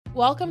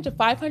Welcome to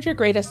 500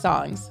 Greatest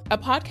Songs, a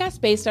podcast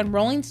based on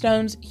Rolling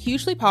Stone's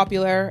hugely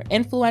popular,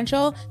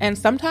 influential, and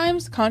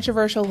sometimes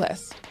controversial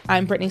list.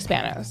 I'm Brittany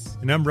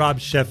Spanos. And I'm Rob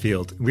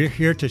Sheffield. We're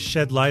here to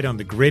shed light on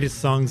the greatest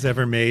songs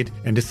ever made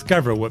and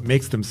discover what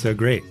makes them so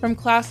great. From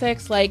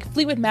classics like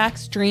Fleetwood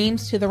Mac's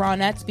Dreams to the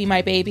Ronettes' Be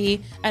My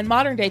Baby, and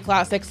modern-day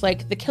classics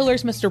like The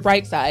Killers' Mr.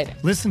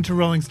 Brightside. Listen to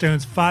Rolling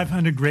Stone's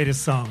 500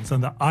 Greatest Songs on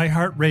the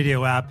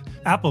iHeartRadio app,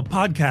 Apple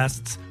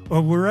Podcasts,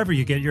 or wherever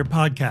you get your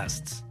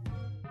podcasts.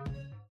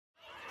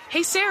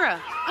 Hey Sarah,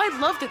 I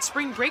love that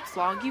spring break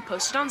vlog you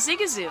posted on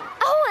Zigazoo.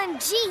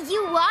 OMG,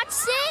 you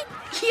watched it?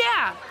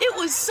 Yeah, it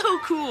was so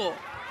cool.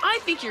 I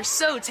think you're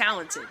so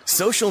talented.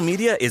 Social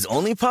media is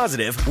only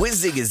positive with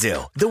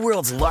Zigazoo, the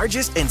world's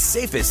largest and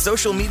safest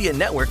social media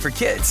network for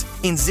kids.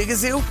 In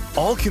Zigazoo,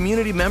 all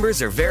community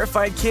members are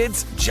verified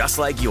kids just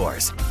like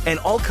yours, and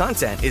all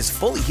content is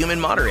fully human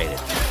moderated.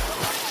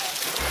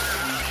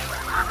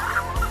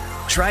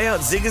 Try out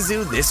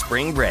Zigazoo this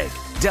spring break.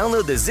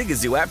 Download the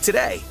Zigazoo app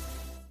today.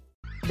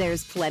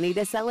 There's plenty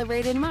to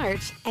celebrate in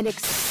March and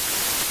National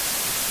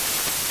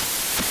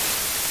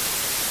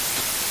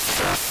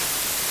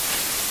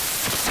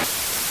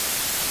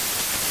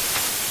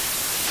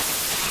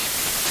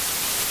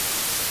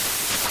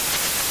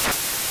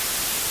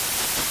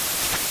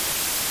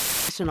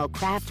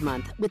Craft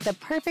Month with the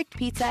perfect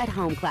pizza at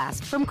home class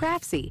from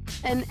Craftsy.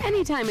 And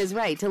anytime is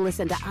right to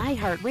listen to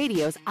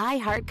iHeartRadio's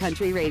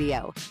iHeartCountry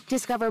Radio.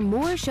 Discover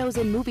more shows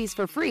and movies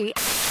for free.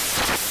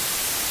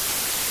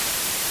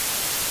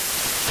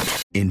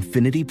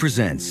 Infiniti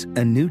presents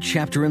a new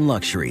chapter in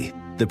luxury,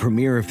 the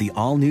premiere of the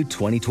all-new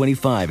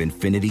 2025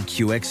 Infiniti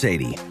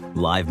QX80,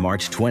 live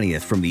March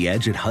 20th from the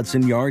Edge at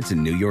Hudson Yards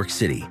in New York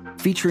City,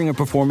 featuring a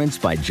performance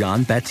by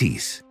Jon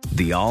Batiste.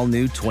 The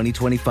all-new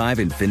 2025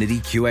 Infiniti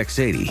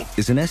QX80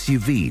 is an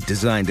SUV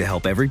designed to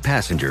help every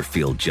passenger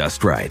feel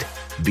just right.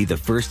 Be the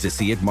first to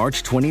see it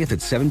March 20th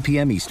at 7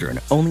 p.m. Eastern,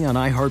 only on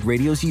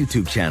iHeartRadio's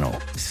YouTube channel.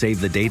 Save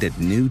the date at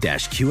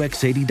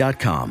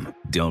new-QX80.com.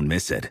 Don't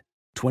miss it.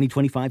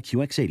 2025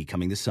 QX80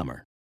 coming this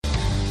summer.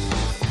 Covering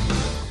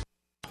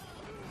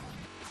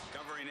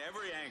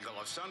every angle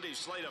of Sunday's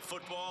slate of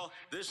football,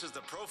 this is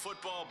the Pro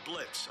Football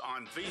Blitz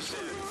on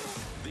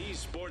VSiN, the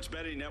sports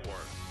betting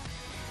network.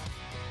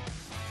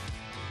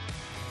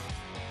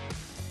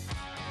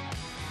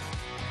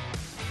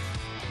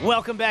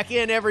 Welcome back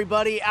in,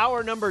 everybody.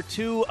 Hour number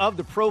 2 of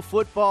the Pro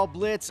Football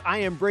Blitz. I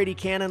am Brady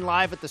Cannon,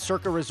 live at the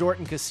Circa Resort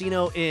and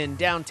Casino in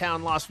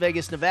downtown Las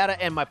Vegas, Nevada,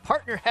 and my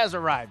partner has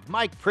arrived.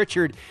 Mike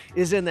Pritchard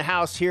is in the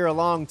house here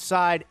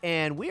alongside,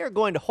 and we are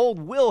going to hold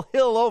Will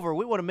Hill over.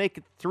 We want to make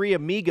it three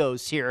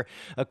amigos here.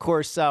 Of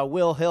course,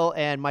 Will Hill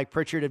and Mike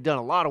Pritchard have done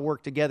a lot of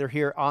work together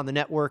here on the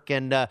network,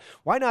 and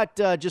why not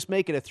just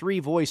make it a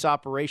three-voice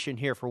operation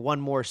here for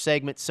one more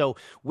segment? So,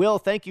 Will,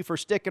 thank you for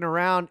sticking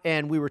around,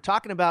 and we were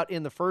talking about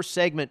in the first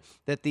segment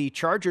that the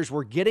Chargers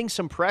were getting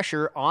some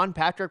pressure on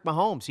Patrick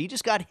Mahomes. He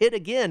just got hit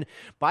again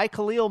by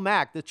Khalil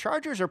Mack. The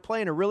Chargers are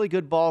playing a really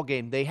good ball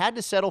game. They had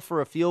to settle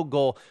for a field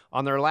goal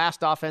on their last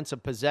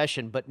offensive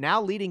possession, but now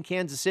leading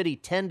Kansas City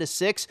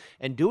 10-6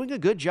 and doing a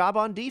good job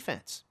on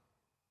defense.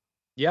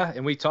 Yeah,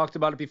 and we talked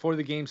about it before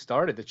the game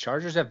started. The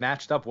Chargers have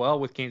matched up well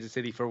with Kansas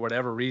City for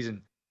whatever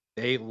reason.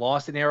 They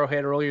lost in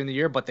Arrowhead earlier in the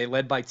year, but they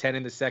led by 10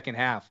 in the second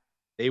half.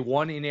 They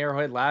won in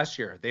Arrowhead last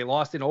year. They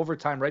lost in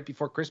overtime right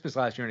before Christmas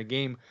last year in a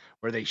game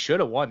where they should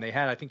have won. They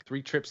had, I think,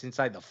 3 trips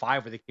inside the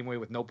 5 where they came away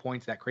with no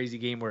points. That crazy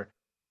game where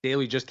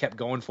Daly just kept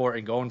going for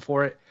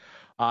it.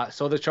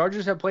 So the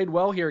Chargers have played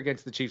well here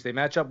against the Chiefs. They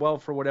match up well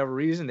for whatever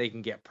reason. They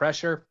can get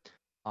pressure.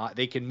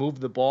 They can move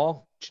the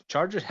ball.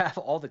 Chargers have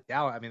all the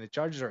talent. I mean, the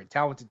Chargers are a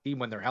talented team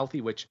when they're healthy,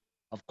 which,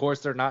 of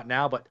course, they're not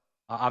now. But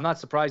I'm not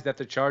surprised that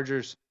the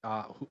Chargers,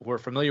 who are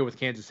familiar with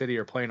Kansas City,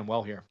 are playing them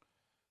well here.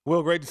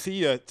 Will, great to see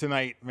you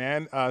tonight,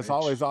 man. It's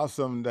always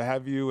awesome to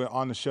have you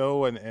on the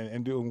show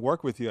and doing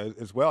work with you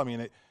as well. I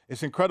mean,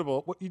 it's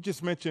incredible. What you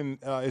just mentioned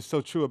is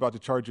so true about the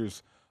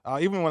Chargers.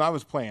 Even when I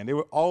was playing, they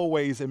were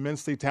always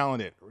immensely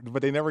talented,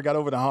 but they never got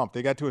over the hump.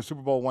 They got to a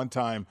Super Bowl one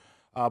time,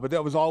 but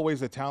that was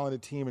always a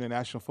talented team in the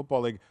National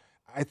Football League.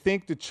 I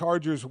think the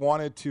Chargers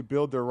wanted to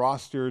build their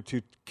roster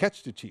to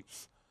catch the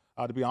Chiefs,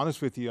 to be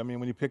honest with you. I mean,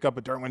 when you pick up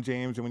a Derwin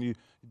James and when you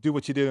do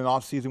what you did in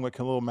offseason with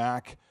Khalil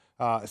Mack,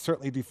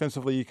 certainly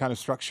defensively, you kind of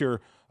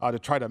structure to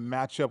try to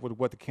match up with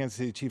what the Kansas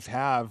City Chiefs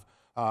have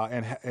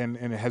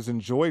and has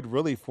enjoyed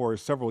really for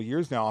several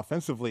years now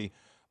offensively.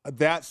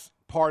 That's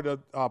par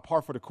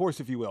for the course,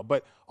 if you will.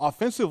 But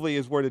offensively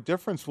is where the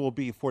difference will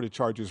be for the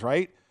Chargers,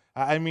 right?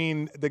 I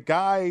mean, the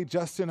guy,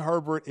 Justin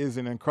Herbert, is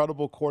an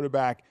incredible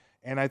quarterback.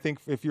 And I think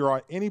if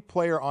you're any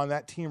player on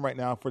that team right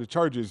now for the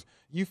Chargers,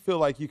 you feel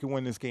like you can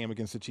win this game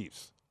against the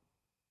Chiefs.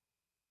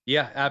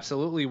 Yeah,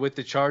 absolutely. With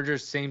the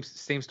Chargers, same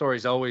story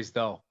as always,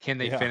 though. Can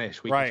they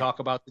finish? We can talk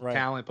about the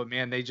talent, but,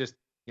 man, they just,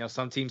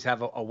 some teams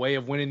have a way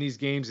of winning these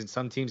games and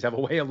some teams have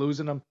a way of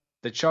losing them.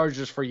 The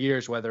Chargers for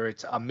years, whether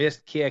it's a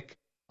missed kick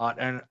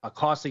and a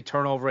costly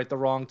turnover at the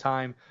wrong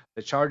time,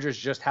 the Chargers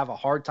just have a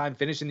hard time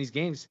finishing these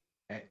games.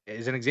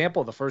 As an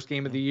example, the first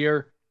game of the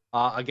year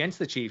against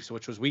the Chiefs,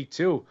 which was week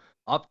 2,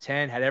 up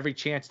 10, had every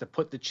chance to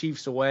put the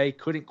Chiefs away,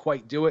 couldn't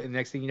quite do it. And the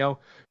next thing you know,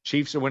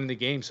 Chiefs are winning the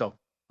game. So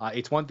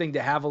it's one thing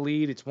to have a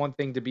lead. It's one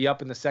thing to be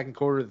up in the second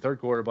quarter, the third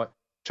quarter, but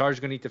Chargers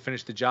are going to need to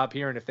finish the job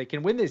here. And if they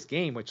can win this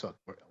game, which look,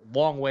 we're a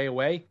long way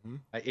away,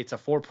 it's a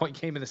 4-point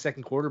game in the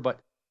second quarter, but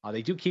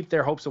they do keep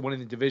their hopes of winning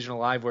the division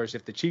alive. Whereas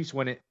if the Chiefs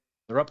win it,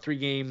 they're up 3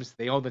 games.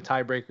 They own the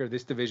tiebreaker.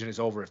 This division is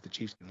over if the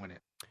Chiefs can win it.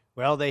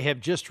 Well, they have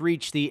just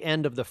reached the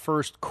end of the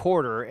first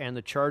quarter, and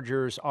the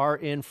Chargers are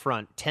in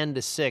front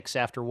 10-6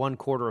 after 1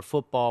 quarter of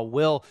football.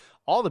 Will,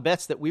 all the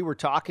bets that we were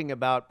talking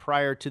about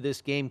prior to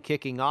this game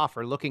kicking off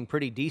are looking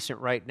pretty decent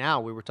right now.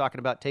 We were talking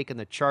about taking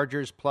the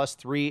Chargers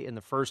 +3 in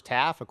the first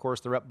half. Of course,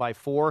 they're up by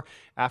 4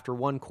 after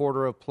 1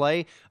 quarter of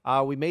play.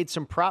 We made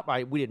some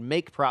we didn't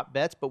make prop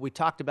bets, but we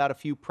talked about a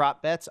few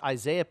prop bets.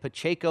 Isaiah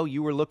Pacheco,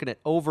 you were looking at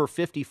over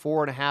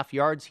 54.5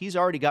 yards. He's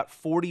already got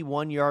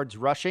 41 yards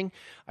rushing.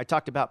 I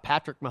talked about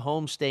Patrick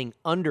Mahomes staying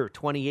under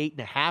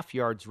 28.5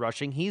 yards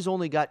rushing. He's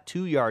only got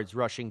 2 yards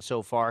rushing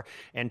so far.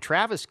 And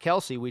Travis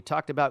Kelce, we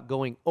talked about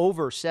going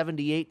over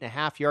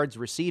 78.5 yards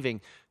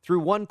receiving. Through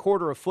 1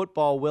 quarter of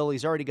football, Will,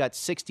 he's already got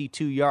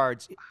 62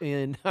 yards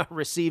in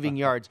receiving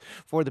yards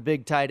for the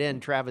big tight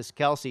end, Travis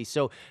Kelce.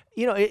 So,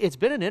 it's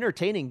been an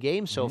entertaining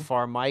game so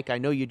far, Mike. I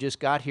know you just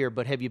got here,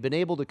 but have you been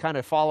able to kind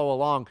of follow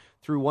along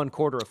through 1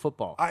 quarter of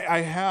football?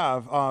 I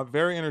have.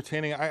 Very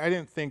entertaining. I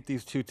didn't think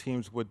these two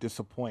teams would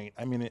disappoint.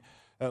 I mean,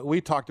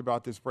 we talked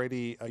about this,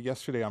 Brady,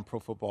 yesterday on Pro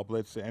Football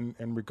Blitz in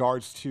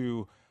regards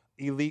to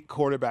elite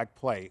quarterback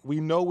play. We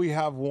know we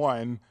have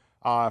one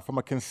from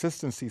a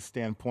consistency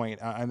standpoint,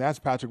 and that's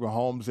Patrick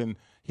Mahomes, and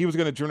he was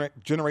going to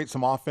generate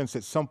some offense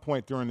at some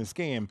point during this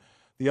game.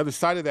 The other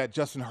side of that,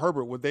 Justin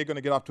Herbert, were they going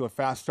to get off to a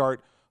fast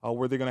start, or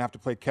were they going to have to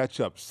play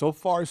catch-up? So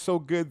far, so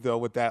good, though,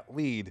 with that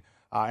lead.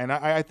 And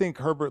I think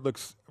Herbert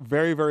looks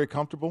very, very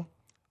comfortable.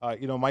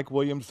 Mike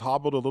Williams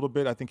hobbled a little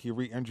bit. I think he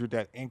re-injured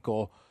that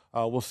ankle.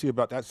 We'll see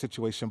about that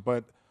situation.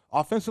 But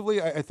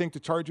offensively, I think the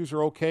Chargers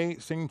are okay.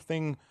 Same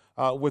thing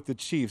with the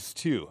Chiefs,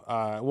 too.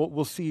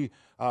 We'll see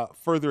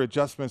further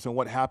adjustments and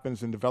what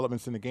happens and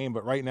developments in the game.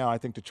 But right now, I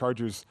think the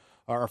Chargers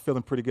are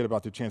feeling pretty good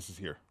about their chances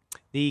here.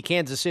 The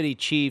Kansas City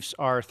Chiefs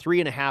are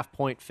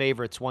 3.5-point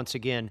favorites once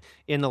again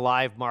in the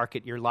live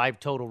market. Your live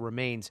total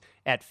remains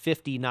at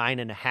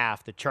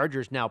 59.5. The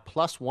Chargers now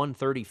plus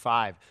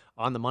 135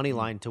 on the money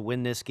line to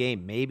win this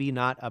game. Maybe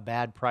not a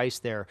bad price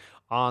there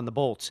on the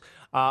Bolts.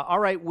 All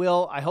right,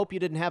 Will, I hope you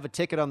didn't have a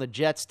ticket on the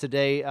Jets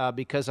today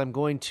because I'm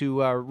going to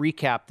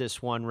recap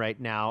this one right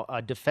now.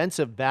 A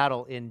defensive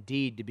battle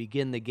indeed to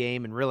begin the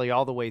game and really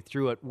all the way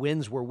through it.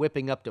 Winds were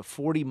whipping up to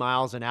 40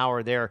 miles an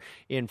hour there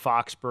in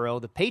Foxborough.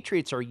 The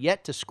Patriots are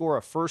yet to score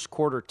a first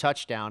quarter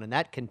touchdown, and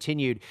that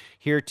continued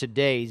here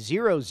today,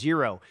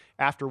 0-0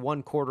 after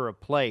 1 quarter of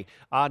play.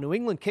 New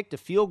England kicked a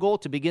field goal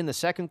to begin the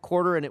second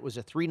quarter, and it was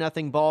a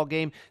 3-0 ball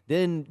game.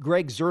 Then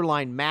Greg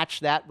Zuerlein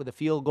matched that with a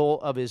field goal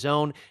of his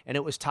own, and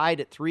it was tied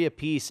at 3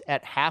 apiece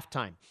at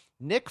halftime.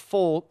 Nick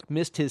Folk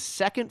missed his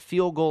second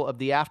field goal of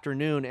the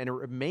afternoon, and it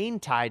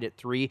remained tied at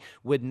 3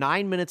 with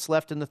 9 minutes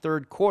left in the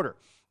third quarter.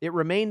 It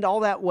remained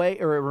that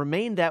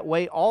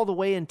way all the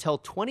way until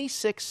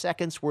 26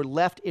 seconds were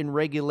left in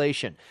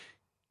regulation.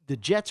 The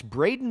Jets'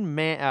 Braden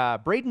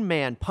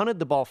Mann punted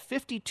the ball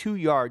 52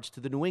 yards to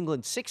the New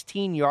England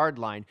 16-yard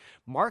line.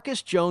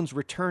 Marcus Jones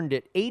returned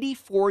it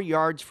 84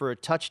 yards for a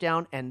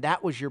touchdown, and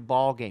that was your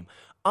ball game.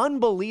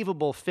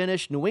 Unbelievable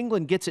finish. New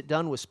England gets it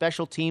done with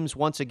special teams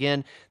once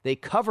again. They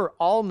cover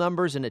all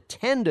numbers in a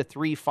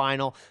 10-3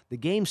 final. The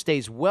game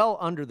stays well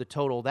under the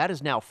total. That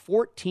is now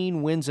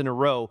 14 wins in a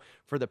row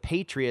for the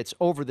Patriots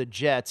over the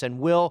Jets. And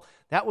Will,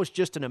 that was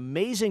just an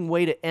amazing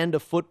way to end a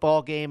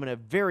football game and a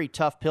very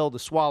tough pill to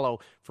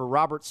swallow for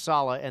Robert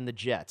Saleh and the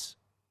Jets.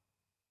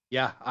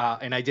 Yeah,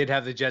 and I did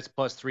have the Jets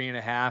plus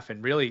 3.5,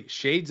 and really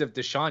shades of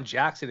Deshaun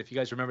Jackson. If you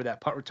guys remember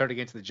that punt return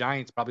against the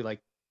Giants, probably like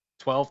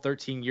 12,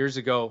 13 years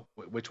ago,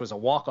 which was a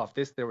walk-off.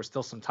 There was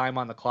still some time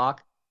on the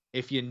clock.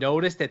 If you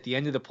noticed at the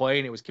end of the play,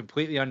 and it was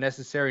completely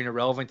unnecessary and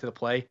irrelevant to the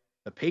play,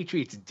 the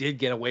Patriots did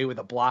get away with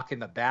a block in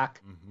the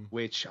back,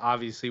 which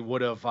obviously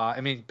would have,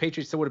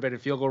 Patriots still would have been in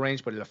field goal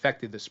range, but it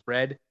affected the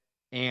spread.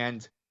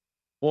 And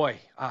boy,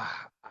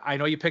 I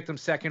know you picked them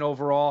second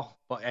overall,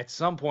 but at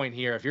some point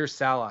here, if you're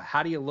Saleh,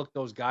 how do you look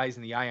those guys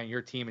in the eye on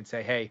your team and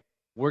say, hey,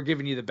 we're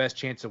giving you the best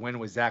chance to win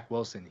with Zach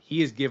Wilson?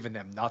 He has given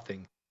them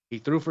nothing. He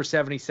threw for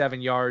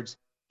 77 yards.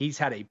 He's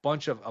had a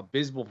bunch of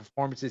abysmal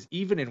performances,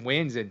 even in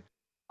wins. And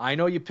I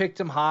know you picked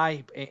him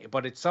high,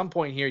 but at some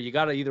point here, you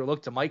got to either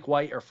look to Mike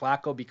White or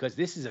Flacco because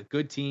this is a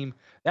good team.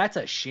 That's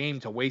a shame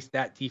to waste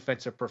that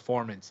defensive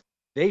performance.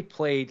 They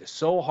played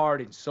so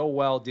hard and so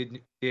well,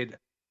 did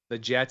the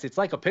Jets. It's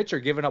like a pitcher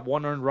giving up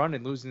 1 earned run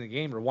and losing the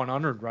game, or 1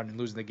 unearned run and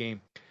losing the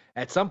game.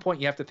 At some point,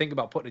 you have to think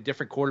about putting a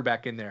different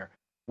quarterback in there.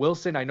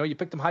 Wilson, I know you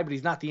picked him high, but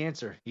he's not the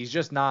answer. He's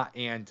just not.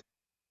 And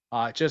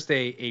just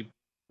a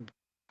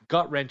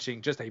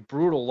gut-wrenching, just a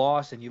brutal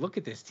loss. And you look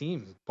at this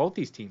team, both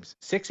these teams,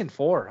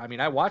 6-4. I mean,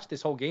 I watched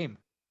this whole game.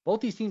 Both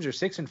these teams are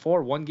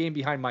 6-4, 1 game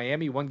behind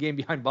Miami, 1 game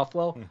behind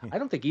Buffalo. I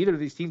don't think either of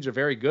these teams are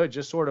very good,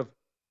 just sort of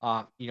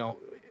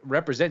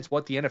represents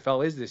what the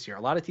NFL is this year.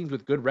 A lot of teams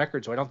with good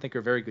records, who I don't think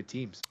are very good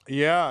teams.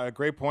 Yeah, a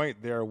great point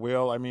there,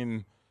 Will. I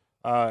mean,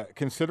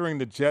 considering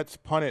the Jets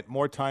punted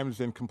more times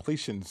than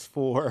completions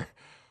for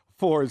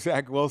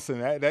Zach Wilson,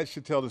 that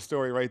should tell the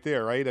story right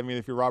there, right? I mean,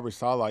 if you're Robert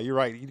Saleh, you're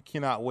right. You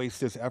cannot waste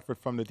this effort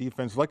from the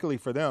defense. Luckily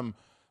for them,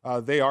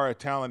 they are a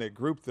talented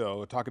group,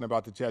 though, talking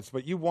about the Jets.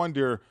 But you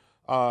wonder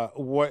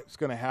what's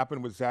going to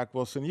happen with Zach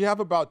Wilson. You have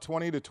about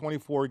 20 to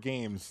 24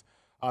 games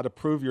to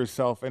prove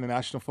yourself in the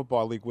National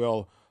Football League,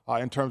 Will,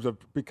 in terms of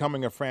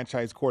becoming a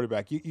franchise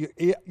quarterback.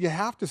 You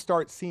have to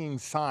start seeing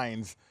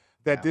signs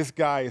that this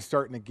guy is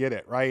starting to get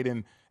it, right?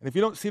 And if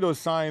you don't see those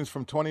signs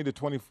from 20 to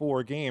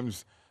 24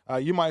 games,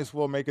 you might as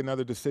well make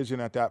another decision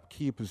at that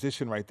key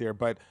position right there.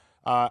 But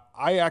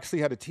I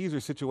actually had a teaser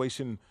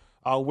situation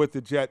with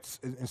the Jets,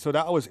 and so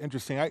that was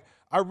interesting.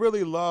 I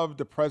really loved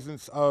the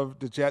presence of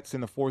the Jets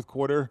in the fourth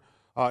quarter.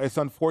 It's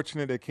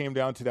unfortunate it came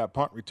down to that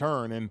punt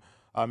return, and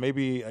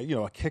maybe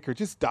a kicker,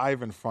 just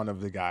dive in front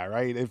of the guy,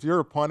 right? If you're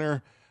a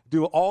punter,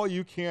 do all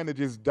you can to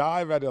just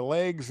dive at the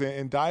legs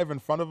and dive in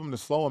front of him to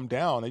slow him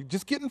down.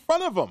 Just get in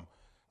front of him.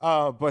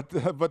 But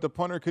the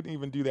punter couldn't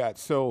even do that.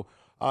 So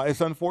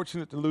it's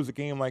unfortunate to lose a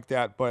game like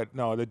that. But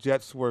no, the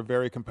Jets were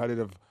very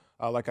competitive,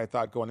 like I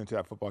thought, going into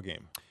that football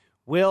game.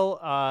 Will,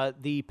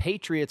 the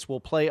Patriots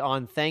will play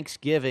on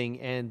Thanksgiving,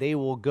 and they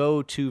will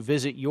go to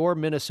visit your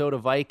Minnesota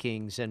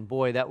Vikings. And,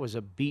 boy, that was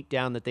a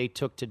beatdown that they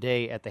took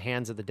today at the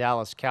hands of the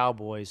Dallas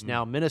Cowboys.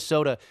 Now,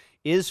 Minnesota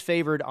is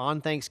favored on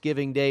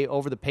Thanksgiving Day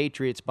over the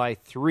Patriots by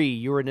 3.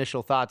 Your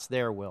initial thoughts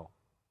there, Will?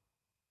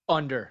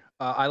 Under.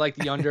 I like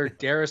the under.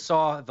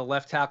 Darisaw, the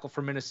left tackle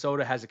for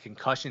Minnesota, has a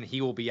concussion. He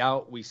will be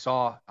out. We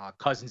saw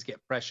Cousins get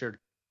pressured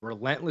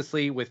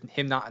relentlessly with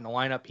him not in the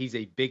lineup. He's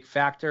a big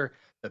factor.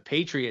 The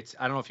Patriots,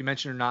 I don't know if you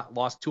mentioned or not,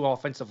 lost 2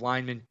 offensive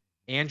linemen,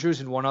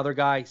 Andrews and one other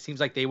guy. Seems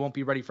like they won't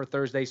be ready for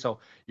Thursday, so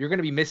you're going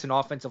to be missing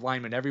offensive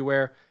linemen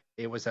everywhere.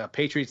 It was a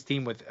Patriots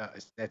team with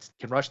that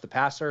can rush the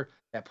passer,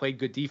 that played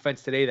good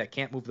defense today, that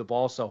can't move the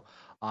ball. So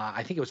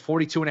I think it was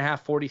 42.5,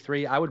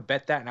 43. I would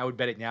bet that, and I would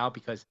bet it now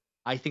because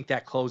I think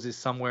that closes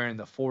somewhere in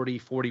the 40,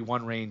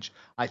 41 range.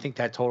 I think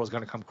that total is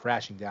going to come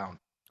crashing down.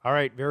 All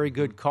right, very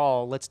good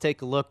call. Let's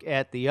take a look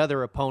at the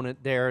other opponent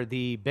there.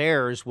 The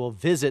Bears will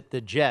visit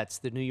the Jets.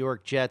 The New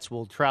York Jets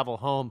will travel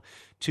home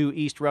to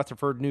East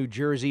Rutherford, New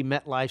Jersey,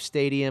 MetLife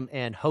Stadium,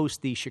 and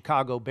host the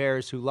Chicago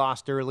Bears, who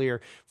lost earlier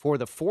for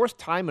the 4th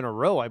time in a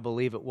row, I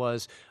believe it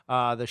was.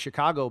 The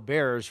Chicago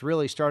Bears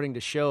really starting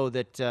to show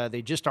that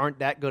they just aren't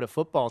that good a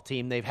football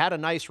team. They've had a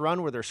nice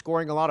run where they're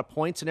scoring a lot of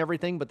points and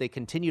everything, but they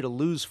continue to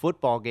lose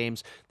football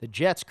games. The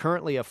Jets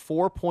currently a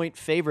 4-point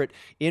favorite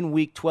in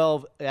Week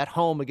 12 at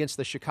home against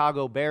the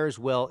Chicago Bears.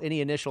 Will, any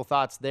initial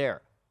thoughts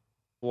there?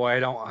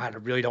 Boy, I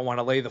really don't want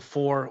to lay the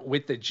 4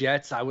 with the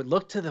Jets. I would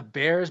look to the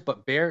Bears,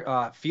 but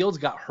Fields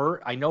got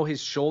hurt. I know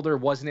his shoulder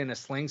wasn't in a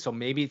sling, so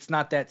maybe it's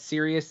not that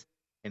serious.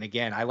 And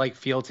again, I like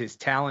Fields, his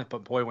talent,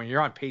 but boy, when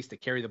you're on pace to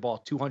carry the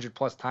ball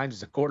 200-plus times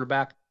as a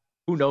quarterback,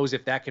 who knows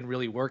if that can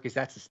really work? Is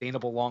that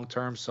sustainable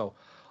long-term? So,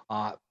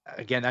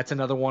 again, that's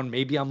another one.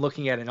 Maybe I'm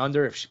looking at an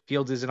under. If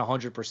Fields isn't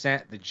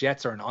 100%, the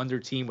Jets are an under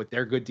team with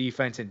their good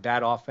defense and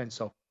bad offense.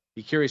 So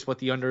be curious what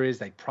the under is.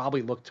 They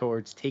probably look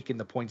towards taking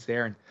the points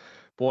there. And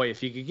boy,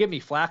 if you could give me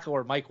Flacco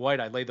or Mike White,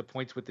 I'd lay the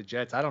points with the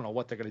Jets. I don't know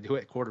what they're going to do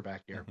at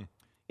quarterback here.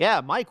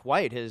 Yeah, Mike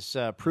White has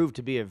proved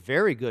to be a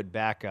very good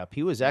backup.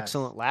 He was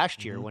excellent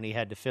last year when he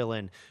had to fill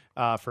in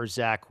for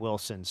Zach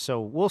Wilson.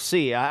 So we'll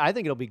see. I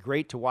think it'll be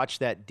great to watch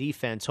that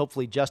defense.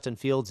 Hopefully Justin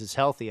Fields is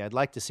healthy. I'd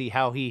like to see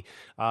how he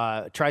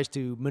tries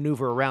to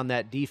maneuver around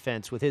that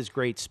defense with his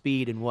great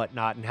speed and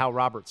whatnot, and how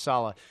Robert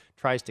Saleh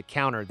tries to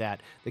counter that.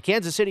 The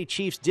Kansas City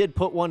Chiefs did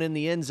put one in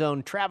the end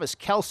zone. Travis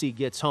Kelce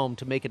gets home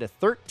to make it a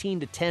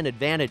 13-10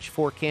 advantage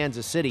for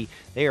Kansas City.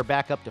 They are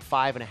back up to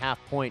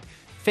 5.5-point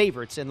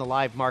favorites in the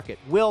live market.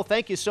 Will,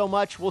 thank you so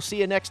much. We'll see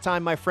you next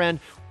time, my friend.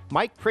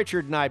 Mike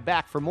Pritchard and I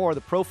back for more of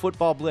the Pro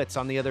Football Blitz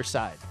on the other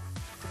side.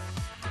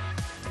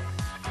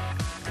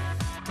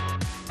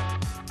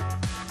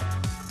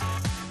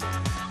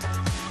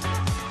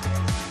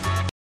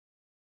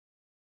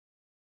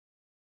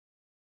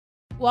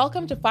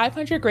 Welcome to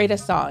 500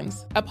 Greatest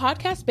Songs, a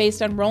podcast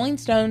based on Rolling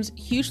Stone's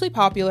hugely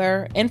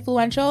popular,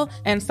 influential,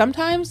 and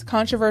sometimes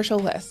controversial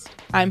list.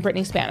 I'm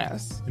Brittany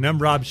Spanos. And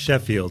I'm Rob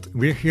Sheffield.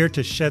 We're here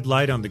to shed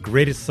light on the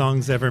greatest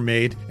songs ever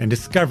made and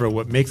discover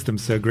what makes them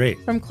so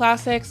great. From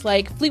classics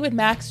like Fleetwood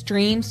Mac's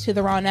Dreams to the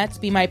Ronettes'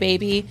 Be My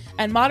Baby,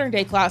 and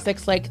modern-day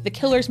classics like The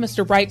Killer's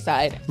Mr.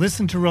 Brightside.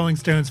 Listen to Rolling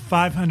Stone's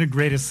 500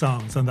 Greatest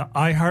Songs on the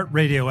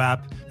iHeartRadio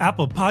app,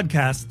 Apple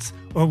Podcasts,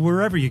 or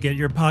wherever you get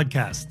your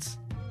podcasts.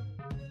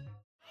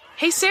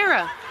 Hey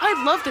Sarah,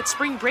 I love that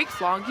spring break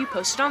vlog you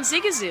posted on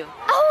Zigazoo.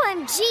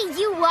 OMG,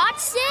 you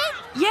watched it?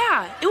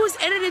 Yeah, it was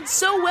edited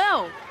so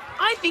well.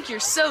 I think you're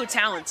so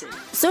talented.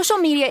 Social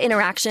media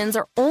interactions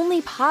are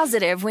only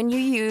positive when you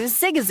use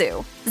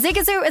Zigazoo.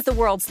 Zigazoo is the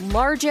world's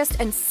largest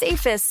and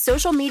safest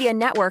social media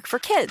network for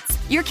kids.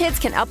 Your kids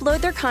can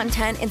upload their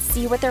content and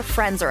see what their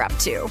friends are up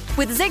to.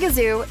 With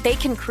Zigazoo, they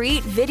can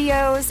create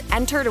videos,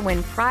 enter to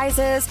win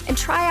prizes, and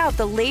try out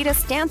the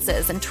latest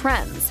dances and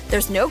trends.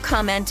 There's no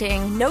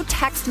commenting, no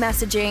text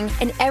messaging,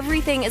 and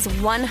everything is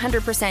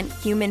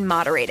 100% human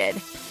moderated.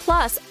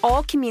 Plus,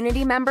 all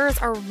community members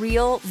are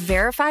real,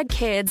 verified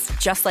kids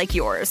just like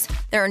yours.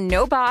 There are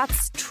no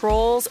bots,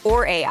 trolls,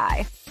 or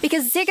AI.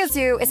 Because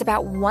Zigazoo is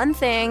about one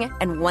thing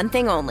and one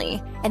thing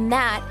only, and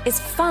that is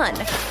fun.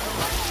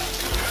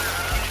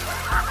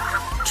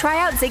 Try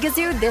out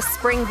Zigazoo this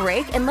spring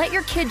break and let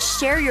your kids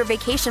share your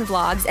vacation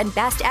vlogs and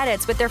best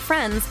edits with their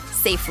friends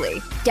safely.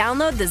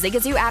 Download the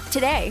Zigazoo app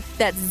today.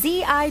 That's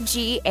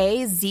Zigazoo.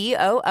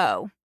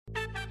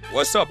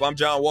 What's up? I'm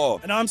John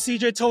Wall. And I'm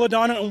CJ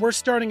Toledano, and we're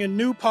starting a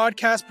new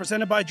podcast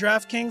presented by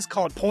DraftKings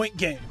called Point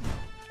Game.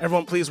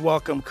 Everyone, please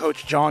welcome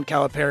Coach John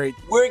Calipari.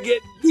 We're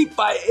getting beat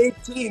by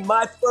 18.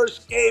 My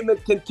first game in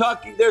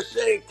Kentucky, they're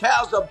saying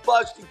Cal's a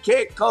bust. He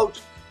can't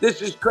coach.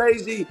 This is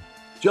crazy.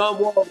 John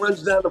Wall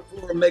runs down the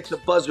floor and makes a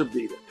buzzer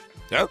beater.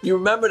 Yep. You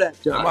remember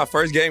that, John? That's my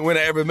first game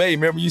winner I ever made.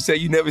 Remember you said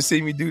you never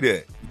see me do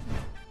that.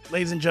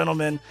 Ladies and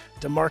gentlemen,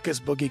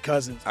 DeMarcus Boogie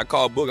Cousins. I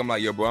called Boog. I'm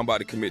like, yo, bro, I'm about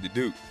to commit to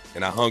Duke.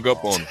 And I hung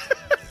up on him.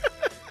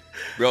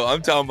 Bro,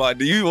 I'm talking about,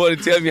 do you want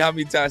to tell me how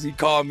many times he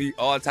called me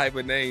all type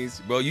of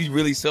names? Bro, you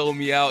really sold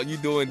me out. You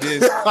doing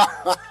this.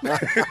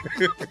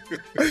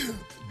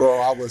 Bro,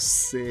 I was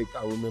sick.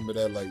 I remember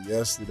that like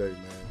yesterday, man.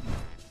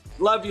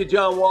 Love you,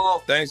 John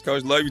Wall. Thanks,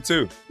 Coach. Love you,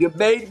 too. You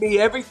made me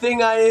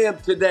everything I am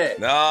today.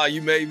 Nah,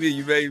 you made me.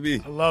 You made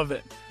me. I love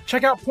it.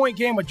 Check out Point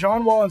Game with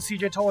John Wall and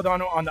CJ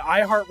Toledano on the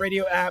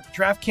iHeartRadio app,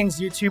 DraftKings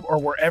YouTube, or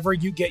wherever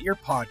you get your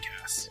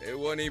podcasts. It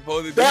wasn't even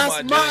supposed to be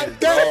That's my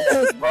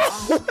dance, bro.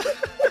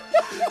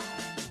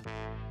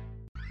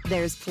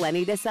 There's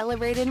plenty to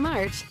celebrate in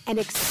March and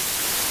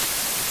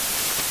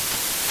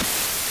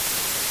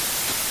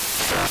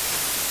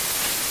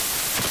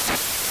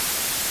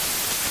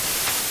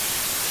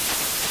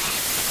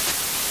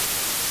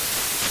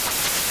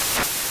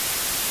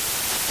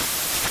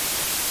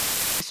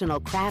National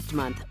Craft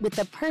Month with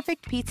the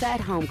perfect pizza at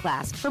home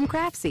class from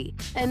Craftsy.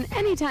 And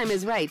anytime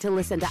is right to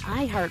listen to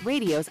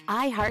iHeartRadio's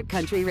iHeart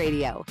Country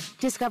Radio.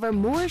 Discover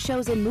more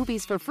shows and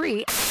movies for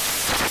free.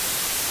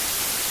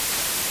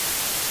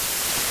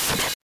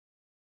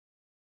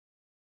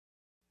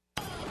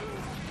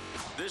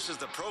 This is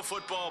the Pro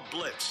Football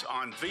Blitz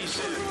on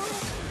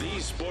VSiN,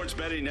 the Sports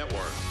Betting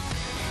Network.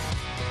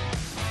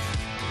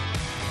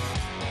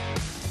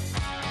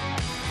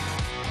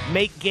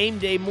 Make game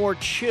day more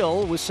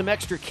chill with some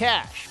extra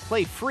cash.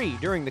 Play free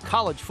during the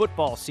college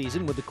football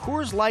season with the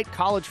Coors Light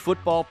College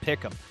Football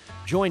Pick'em.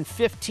 Join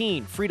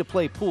 15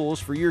 free-to-play pools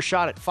for your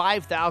shot at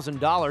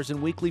 $5,000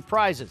 in weekly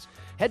prizes.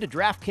 Head to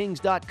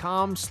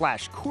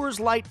DraftKings.com/Coors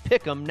Light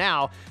Pick'em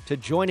now to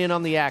join in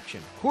on the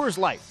action. Coors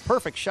Light,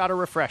 perfect shot of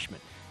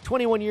refreshment.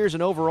 21 years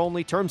and over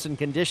only. Terms and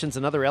conditions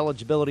and other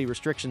eligibility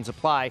restrictions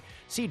apply.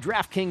 See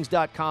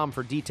DraftKings.com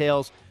for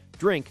details.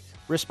 Drink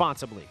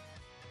responsibly.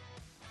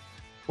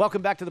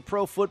 Welcome back to the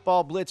Pro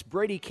Football Blitz.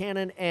 Brady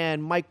Cannon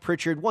and Mike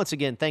Pritchard. Once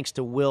again, thanks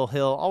to Will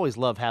Hill. Always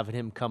love having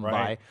him come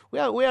by. We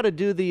ought to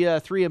do the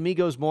Three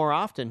Amigos more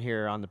often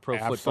here on the Pro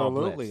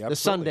Football Blitz. The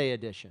Sunday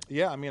edition.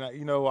 Yeah, I mean,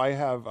 I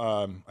have.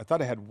 I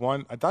thought I had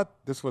one. I thought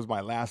this was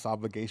my last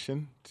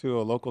obligation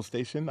to a local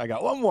station. I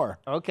got one more.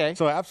 Okay.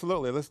 So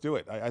absolutely, let's do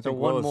it. I think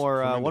Will is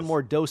tremendous. One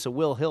more dose of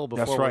Will Hill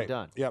before we're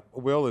done. Yep,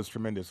 Will is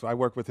tremendous. I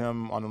work with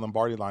him on the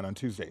Lombardi line on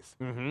Tuesdays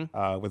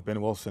with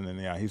Ben Wilson, and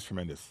yeah, he's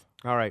tremendous.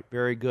 All right,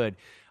 very good.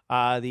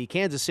 The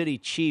Kansas City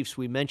Chiefs,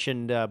 we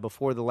mentioned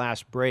before the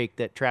last break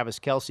that Travis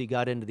Kelce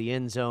got into the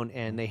end zone,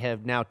 and they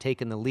have now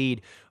taken the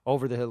lead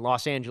over the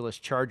Los Angeles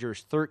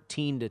Chargers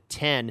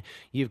 13-10.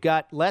 You've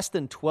got less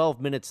than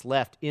 12 minutes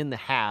left in the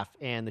half,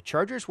 and the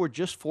Chargers were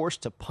just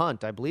forced to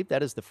punt. I believe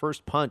that is the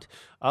first punt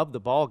of the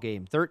ball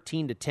game.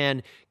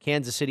 13-10,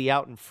 Kansas City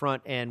out in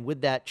front, and with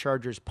that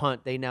Chargers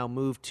punt, they now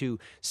move to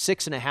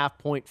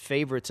 6.5-point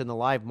favorites in the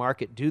live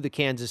market due the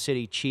Kansas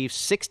City Chiefs.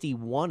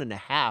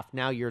 61.5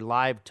 now your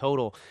live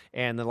total,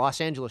 and the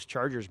Los Angeles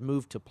Chargers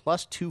move to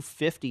plus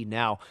 250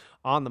 now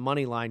on the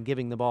money line,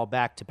 giving the ball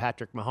back to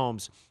Patrick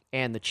Mahomes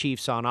and the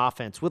Chiefs on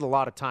offense with a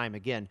lot of time,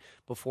 again,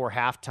 before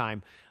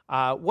halftime.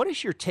 What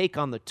is your take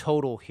on the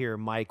total here,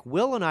 Mike?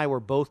 Will and I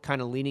were both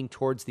kind of leaning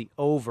towards the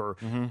over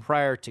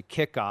prior to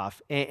kickoff,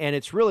 and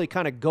it's really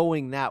kind of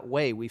going that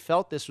way. We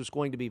felt this was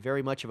going to be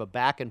very much of a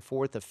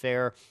back-and-forth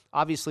affair.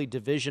 Obviously,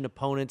 division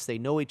opponents, they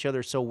know each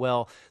other so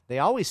well. They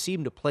always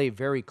seem to play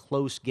very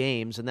close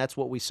games, and that's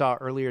what we saw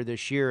earlier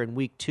this year in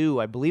Week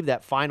 2. I believe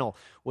that final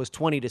was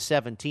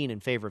 20-17 in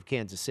favor of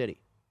Kansas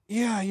City.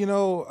 Yeah,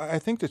 I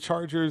think the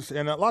Chargers,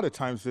 and a lot of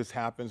times this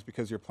happens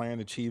because you're playing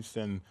the Chiefs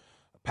and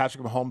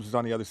Patrick Mahomes is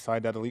on the other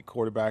side, that elite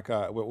quarterback,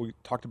 what we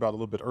talked about a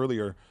little bit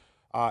earlier,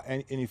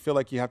 and you feel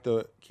like you have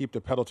to keep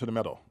the pedal to the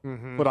metal,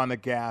 put on the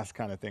gas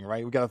kind of thing,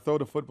 right? We got to throw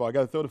the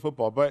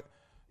football. But,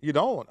 You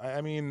don't.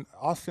 I mean,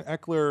 Austin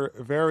Eckler,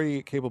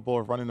 very capable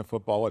of running the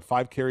football.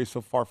 5 carries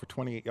so far for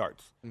 28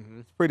 yards.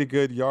 Mm-hmm. It's pretty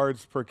good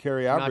yards per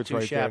carry average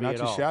right there. Not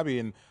too shabby.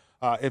 And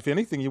if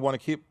anything, you want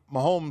to keep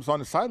Mahomes on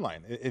the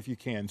sideline if you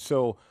can.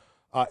 So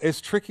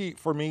it's tricky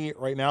for me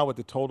right now with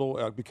the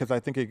total because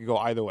I think it could go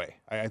either way.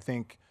 I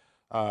think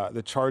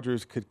the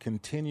Chargers could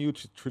continue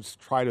to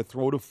try to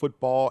throw the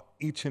football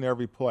each and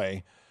every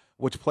play,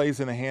 which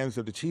plays in the hands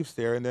of the Chiefs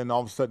there. And then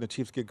all of a sudden the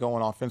Chiefs get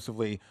going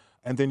offensively.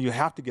 And then you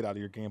have to get out of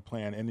your game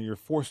plan, and you're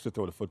forced to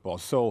throw the football.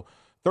 So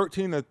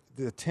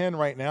 13-10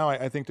 right now,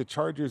 I think the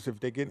Chargers, if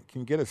they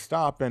can get a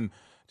stop and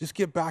just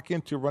get back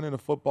into running the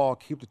football,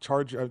 keep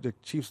the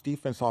Chiefs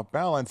defense off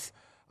balance,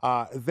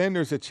 then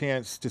there's a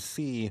chance to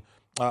see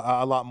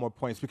a lot more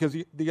points because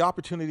the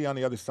opportunity on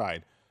the other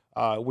side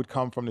would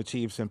come from the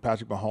Chiefs and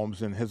Patrick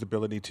Mahomes and his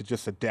ability to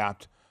just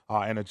adapt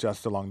and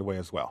adjust along the way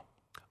as well.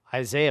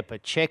 Isaiah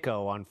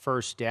Pacheco on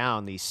first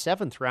down, the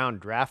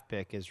 7th-round draft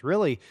pick, has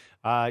really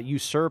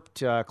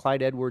usurped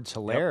Clyde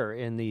Edwards-Helaire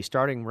in the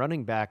starting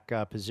running back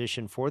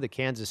position for the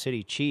Kansas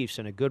City Chiefs,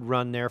 and a good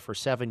run there for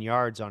 7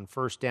 yards on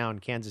first down.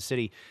 Kansas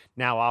City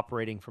now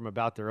operating from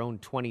about their own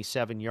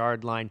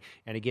 27-yard line,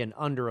 and again,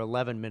 under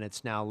 11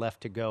 minutes now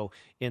left to go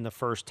in the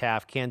first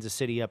half. Kansas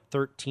City up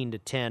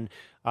 13-10.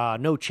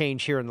 No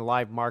change here in the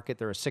live market.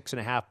 They're a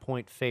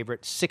 6.5-point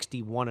favorite.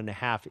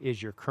 61.5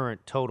 is your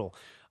current total.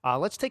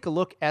 Let's take a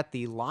look at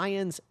the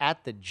Lions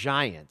at the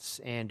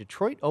Giants. And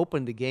Detroit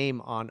opened the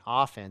game on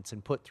offense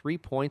and put 3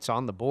 points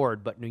on the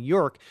board. But New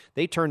York,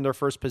 they turned their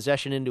first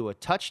possession into a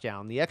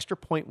touchdown. The extra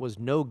point was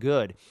no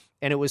good,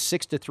 and it was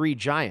 6-3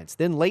 Giants.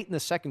 Then late in the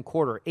second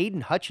quarter,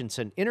 Aiden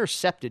Hutchinson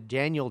intercepted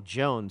Daniel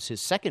Jones,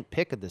 his second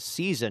pick of the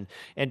season,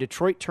 and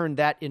Detroit turned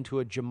that into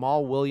a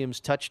Jamal Williams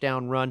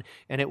touchdown run,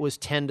 and it was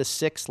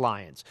 10-6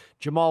 Lions.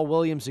 Jamal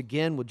Williams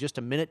again with just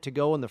a minute to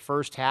go in the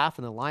first half,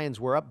 and the Lions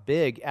were up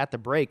big at the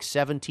break,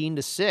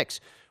 17-6.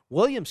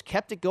 Williams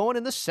kept it going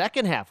in the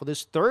second half with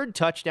his third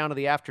touchdown of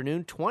the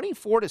afternoon,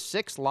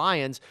 24-6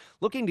 Lions,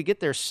 looking to get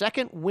their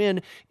second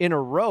win in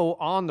a row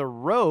on the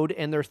road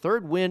and their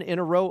third win in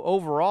a row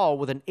overall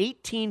with an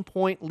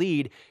 18-point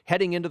lead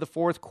heading into the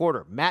fourth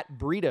quarter. Matt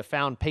Breida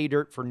found pay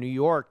dirt for New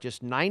York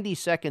just 90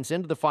 seconds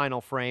into the final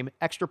frame.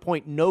 Extra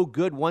point no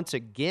good once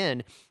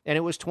again, and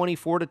it was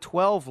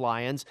 24-12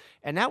 Lions.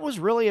 And that was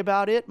really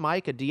about it,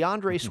 Mike. A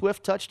DeAndre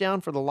Swift touchdown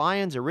for the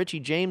Lions, a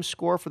Richie James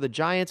score for the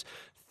Giants.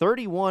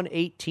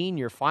 31-18,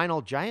 your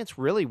final. Giants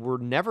really were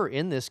never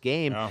in this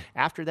game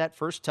after that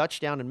first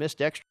touchdown and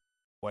missed extra.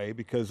 Way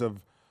because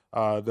of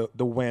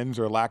the wins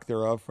or lack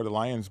thereof for the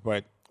Lions.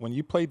 But when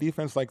you play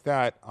defense like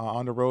that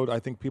on the road,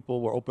 I think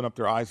people will open up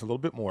their eyes a little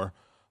bit more.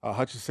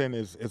 Hutchinson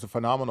is a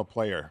phenomenal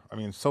player. I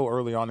mean, so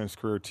early on in his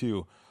career,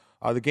 too.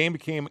 The game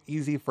became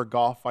easy for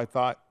Goff, I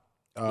thought.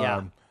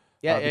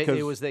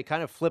 It was they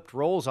kind of flipped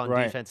roles on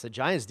defense. The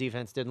Giants'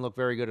 defense didn't look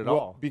very good at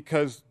all.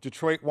 Because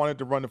Detroit wanted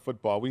to run the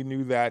football. We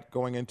knew that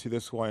going into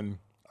this one,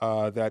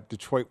 that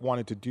Detroit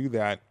wanted to do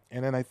that.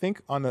 And then I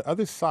think on the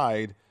other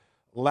side,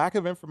 lack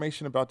of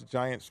information about the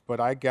Giants, but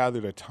I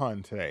gathered a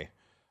ton today.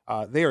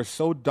 They are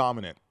so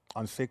dominant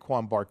on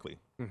Saquon Barkley.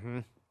 Mm-hmm.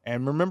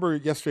 And remember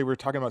yesterday we were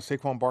talking about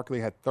Saquon Barkley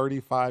had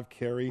 35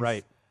 carries.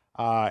 Right.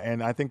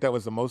 And I think that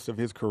was the most of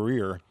his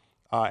career.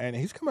 And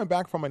he's coming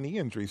back from a knee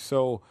injury.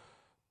 So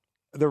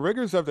the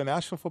rigors of the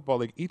National Football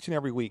League each and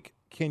every week,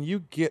 can you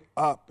get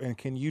up and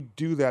can you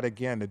do that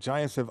again? The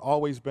Giants have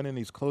always been in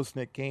these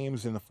close-knit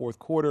games in the fourth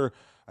quarter,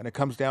 and it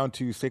comes down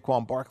to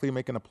Saquon Barkley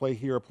making a play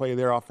here, a play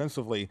there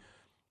offensively.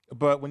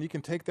 But when you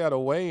can take that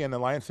away, and the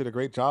Lions did a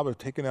great job of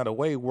taking that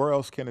away, where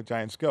else can the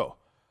Giants go?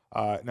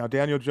 Now,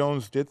 Daniel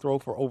Jones did throw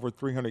for over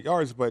 300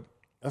 yards, but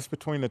that's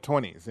between the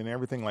 20s and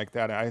everything like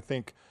that. I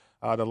think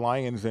the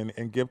Lions,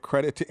 and give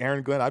credit to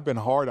Aaron Glenn, I've been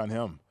hard on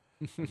him.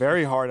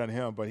 Very hard on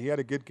him, but he had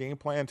a good game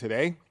plan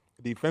today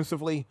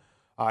defensively,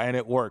 and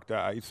it worked.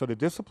 So the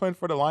discipline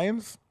for the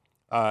Lions,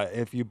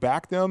 if you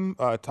back them,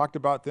 talked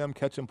about them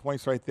catching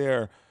points right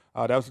there,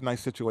 that was a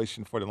nice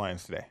situation for the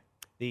Lions today.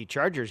 The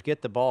Chargers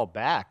get the ball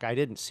back. I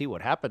didn't see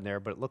what happened there,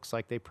 but it looks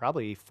like they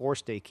probably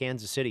forced a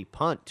Kansas City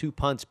punt, 2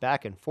 punts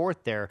back and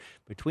forth there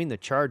between the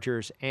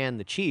Chargers and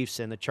the Chiefs,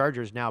 and the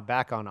Chargers now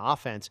back on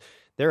offense.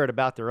 They're at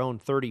about their own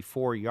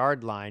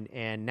 34-yard line,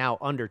 and now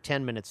under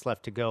 10 minutes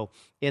left to go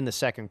in the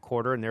second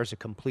quarter, and there's a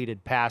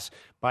completed pass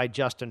by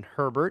Justin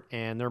Herbert,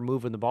 and they're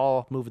moving the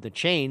ball, moving the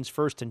chains,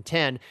 1st and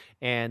 10,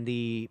 and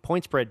the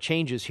point spread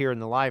changes here in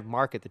the live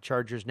market. The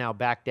Chargers now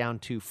back down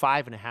to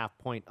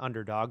 5.5-point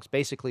underdogs,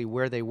 basically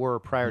where they were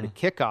prior to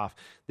kickoff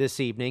this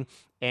evening,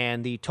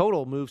 and the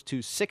total moves to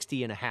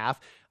 60.5.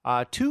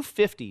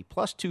 250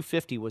 plus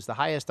 250 was the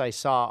highest I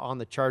saw on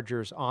the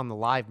Chargers on the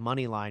live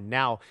money line,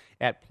 now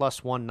at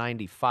plus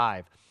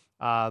 195.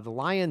 The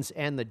Lions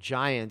and the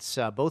Giants,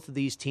 both of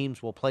these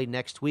teams will play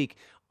next week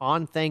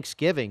on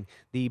Thanksgiving.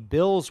 The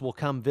Bills will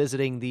come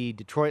visiting the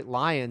Detroit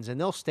Lions, and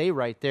they'll stay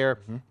right there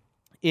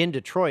in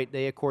Detroit.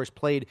 They, of course,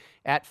 played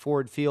at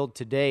Ford Field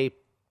today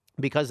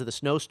because of the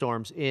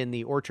snowstorms in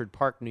the Orchard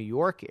Park, New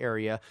York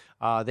area.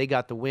 They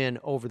got the win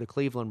over the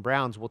Cleveland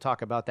Browns. We'll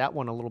talk about that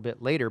one a little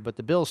bit later. But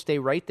the Bills stay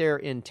right there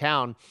in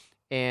town,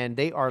 and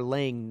they are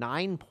laying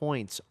 9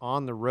 points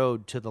on the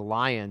road to the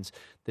Lions.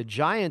 The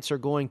Giants are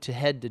going to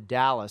head to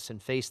Dallas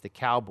and face the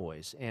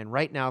Cowboys. And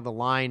right now the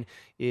line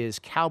is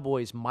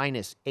Cowboys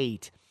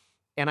 -8.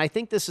 And I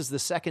think this is the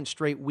second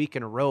straight week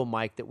in a row,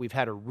 Mike, that we've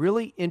had a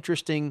really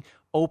interesting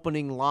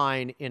opening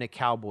line in a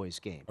Cowboys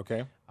game.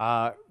 Okay.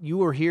 You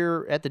were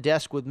here at the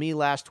desk with me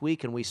last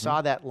week, and we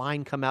saw that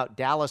line come out,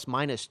 Dallas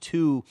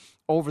 -2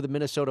 over the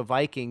Minnesota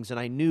Vikings, and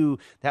I knew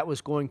that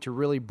was going to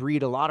really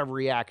breed a lot of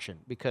reaction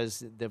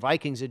because the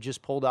Vikings had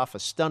just pulled off a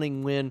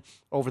stunning win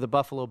over the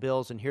Buffalo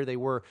Bills, and here they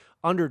were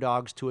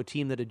underdogs to a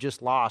team that had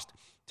just lost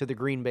to the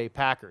Green Bay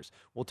Packers.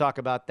 We'll talk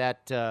about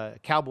that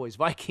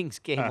Cowboys-Vikings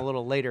game a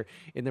little later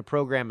in the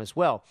program as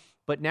well.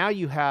 But now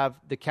you have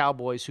the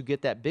Cowboys who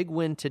get that big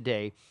win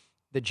today.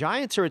 The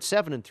Giants are at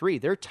 7-3.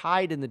 They're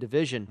tied in the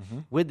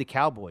division with the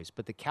Cowboys,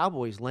 but the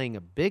Cowboys laying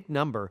a big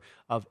number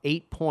of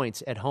 8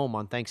 points at home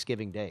on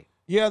Thanksgiving Day.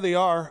 Yeah, they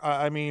are.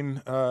 I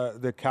mean,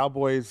 the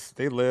Cowboys,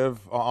 they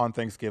live on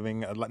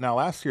Thanksgiving. Now,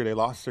 last year, they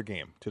lost their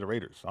game to the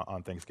Raiders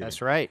on Thanksgiving.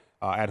 That's right.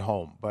 At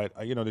home. But,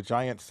 the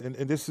Giants, and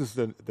this is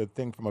the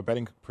thing from a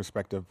betting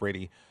perspective,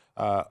 Brady,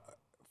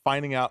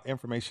 finding out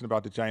information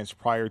about the Giants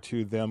prior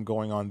to them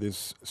going on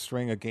this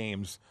string of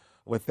games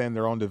within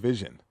their own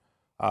division.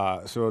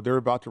 So they're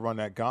about to run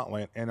that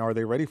gauntlet, and are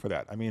they ready for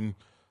that? I mean,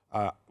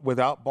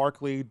 without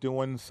Barkley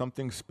doing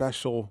something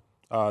special,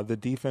 the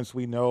defense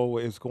we know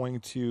is going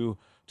to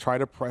try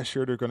to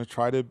pressure. They're going to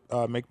try to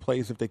make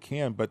plays if they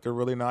can, but they're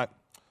really not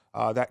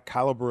that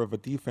caliber of a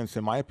defense,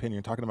 in my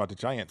opinion, talking about the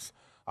Giants,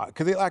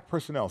 because they lack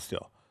personnel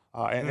still.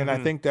 And I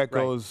think that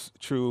goes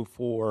true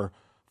for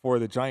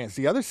the Giants.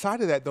 The other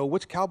side of that, though,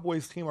 which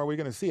Cowboys team are we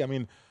going to see? I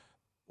mean,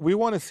 we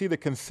want to see the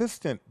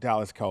consistent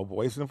Dallas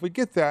Cowboys, and if we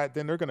get that,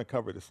 then they're going to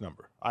cover this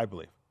number, I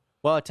believe.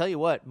 Well, I'll tell you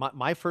what,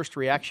 my first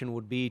reaction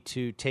would be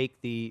to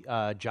take the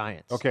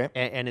Giants. Okay.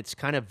 And it's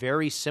kind of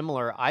very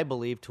similar, I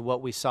believe, to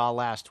what we saw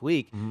last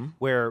week,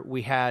 where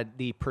we had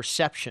the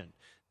perception.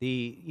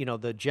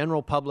 The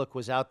general public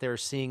was out there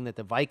seeing that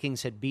the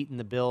Vikings had beaten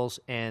the Bills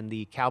and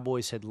the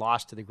Cowboys had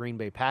lost to the Green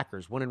Bay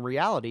Packers, when in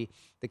reality,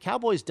 the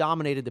Cowboys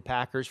dominated the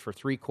Packers for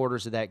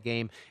 3/4 of that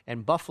game,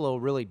 and Buffalo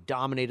really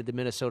dominated the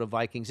Minnesota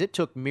Vikings. It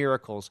took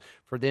miracles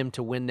for them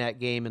to win that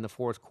game in the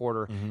fourth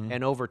quarter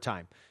and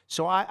overtime.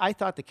 So I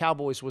thought the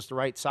Cowboys was the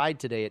right side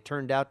today. It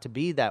turned out to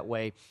be that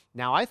way.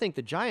 Now I think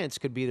the Giants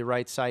could be the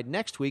right side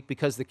next week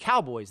because the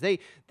Cowboys, they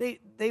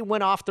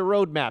went off the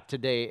roadmap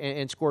today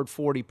and scored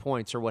 40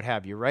 points or what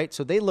have you, right?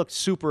 So they looked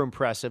super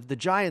impressive. The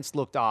Giants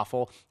looked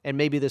awful, and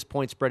maybe this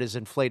point spread is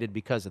inflated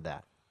because of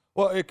that.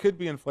 Well, it could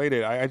be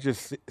inflated. I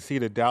just see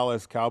the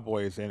Dallas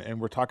Cowboys,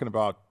 and we're talking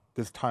about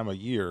this time of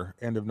year,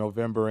 end of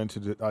November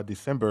into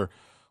December,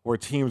 where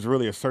teams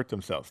really assert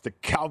themselves. The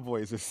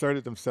Cowboys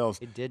asserted themselves.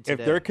 They did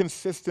today. If they're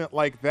consistent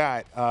like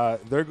that,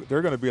 they're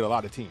going to beat a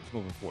lot of teams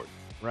moving forward.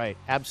 Right,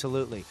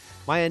 absolutely.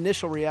 My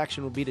initial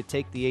reaction would be to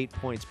take the 8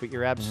 points, but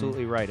you're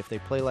absolutely right. If they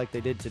play like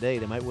they did today,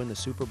 they might win the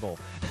Super Bowl.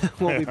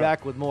 We'll be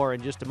back with more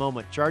in just a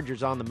moment.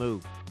 Chargers on the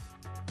move.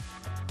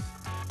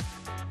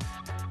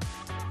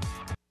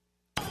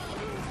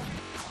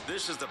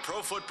 This is the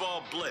Pro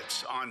Football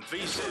Blitz on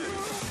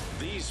VSiN,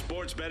 the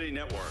Sports Betting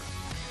Network.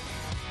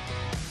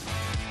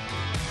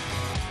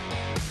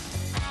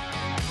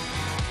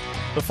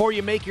 Before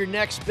you make your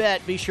next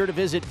bet, be sure to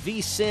visit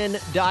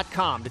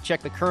vsin.com to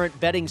check the current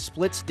betting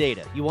splits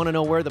data. You want to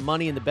know where the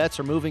money and the bets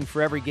are moving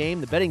for every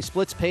game? The betting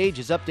splits page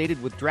is updated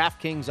with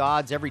DraftKings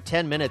odds every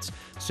 10 minutes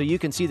so you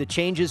can see the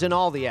changes in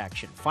all the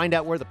action. Find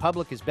out where the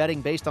public is betting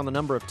based on the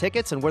number of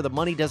tickets and where the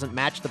money doesn't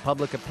match the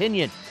public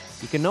opinion.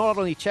 You can not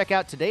only check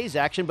out today's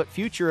action, but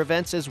future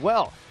events as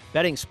well.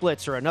 Betting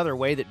splits are another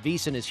way that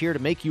VSiN is here to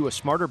make you a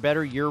smarter,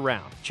 better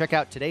year-round. Check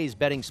out today's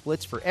betting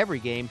splits for every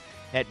game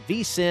at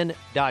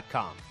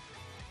vsin.com.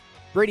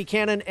 Brady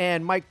Cannon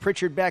and Mike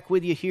Pritchard back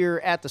with you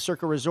here at the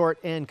Circa Resort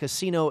and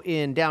Casino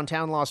in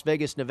downtown Las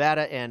Vegas,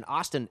 Nevada. And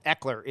Austin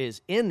Eckler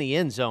is in the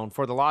end zone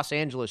for the Los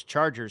Angeles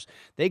Chargers.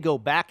 They go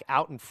back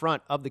out in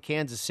front of the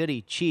Kansas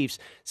City Chiefs,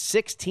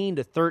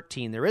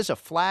 16-13. There is a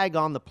flag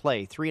on the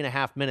play,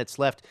 3.5 minutes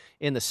left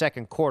in the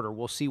second quarter.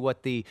 We'll see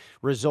what the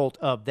result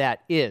of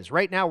that is.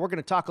 Right now, we're going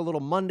to talk a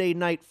little Monday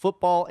Night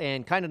Football,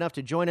 and kind enough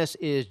to join us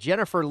is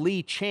Jennifer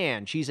Lee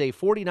Chan. She's a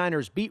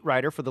 49ers beat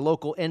writer for the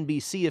local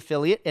NBC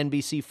affiliate,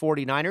 NBC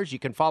 49ers. You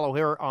can follow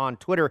her on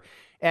Twitter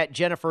at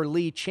Jennifer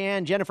Lee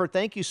Chan. Jennifer,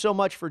 thank you so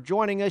much for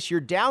joining us.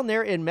 You're down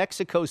there in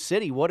Mexico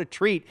City. What a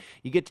treat.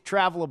 You get to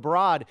travel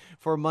abroad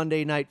for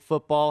Monday Night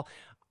Football.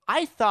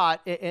 I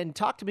thought, and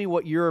talk to me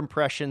what your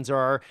impressions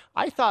are,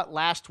 I thought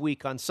last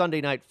week on Sunday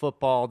Night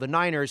Football, the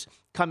Niners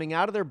coming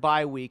out of their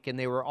bye week, and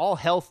they were all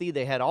healthy.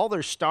 They had all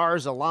their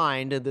stars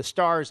aligned, and the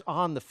stars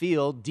on the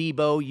field,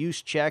 Debo,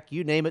 Juszczyk,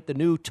 you name it, the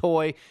new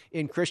toy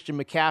in Christian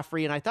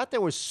McCaffrey. And I thought there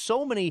was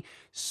so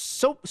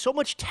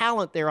much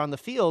talent there on the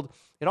field,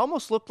 it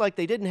almost looked like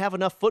they didn't have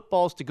enough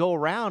footballs to go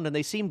around, and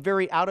they seemed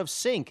very out of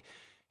sync.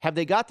 Have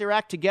they got their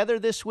act together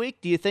this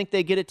week? Do you think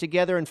they get it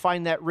together and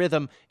find that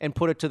rhythm and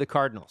put it to the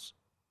Cardinals?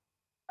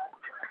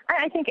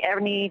 I think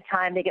every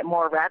time they get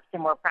more reps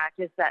and more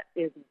practice, that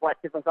is what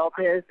the result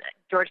is.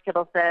 George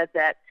Kittle said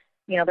that,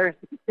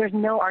 there's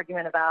no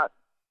argument about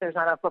there's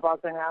not enough footballs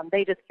going around.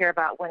 They just care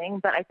about winning.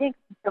 But I think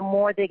the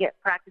more they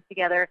get practice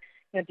together,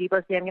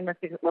 Deebo Samuel missed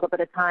a little bit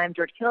of time.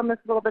 George Kittle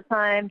missed a little bit of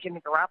time. Jimmy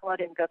Garoppolo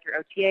didn't go through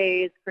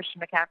OTAs.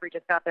 Christian McCaffrey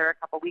just got there a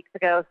couple weeks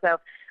ago. So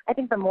I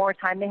think the more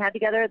time they have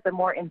together, the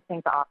more in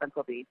sync the offense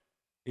will be.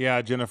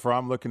 Yeah, Jennifer,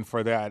 I'm looking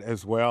for that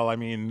as well. I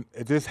mean,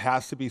 this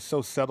has to be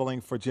so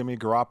settling for Jimmy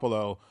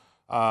Garoppolo,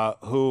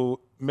 who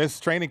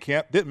missed training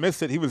camp. Didn't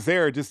miss it. He was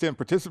there, just didn't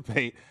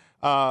participate.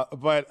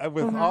 But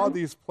with all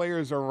these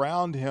players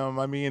around him,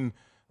 I mean,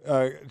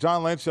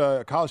 John Lynch,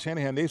 Kyle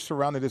Shanahan, they've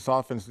surrounded this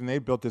offense and they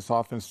built this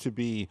offense to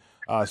be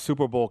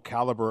Super Bowl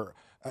caliber.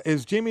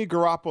 Is Jimmy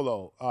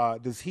Garoppolo,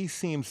 does he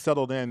seem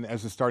settled in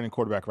as a starting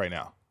quarterback right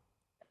now?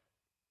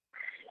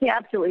 He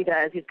absolutely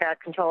does. He's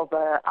got control of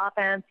the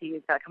offense.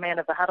 He's got command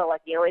of the huddle like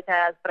he always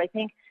has. But I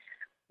think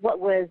what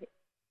was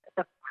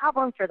the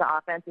problem for the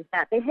offense is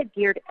that they had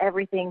geared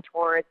everything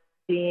towards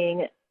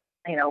being,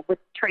 with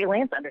Trey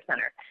Lance under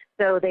center.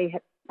 So they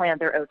had planned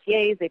their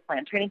OTAs, they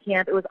planned training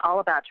camp. It was all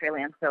about Trey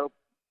Lance. So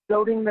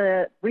rebuilding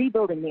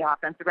the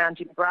offense around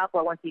Jimmy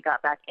Garoppolo once he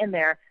got back in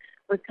there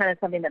was kind of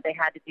something that they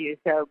had to do.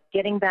 So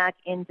getting back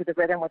into the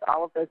rhythm with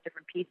all of those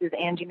different pieces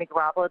and Jimmy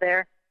Garoppolo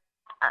there,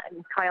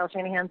 Kyle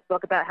Shanahan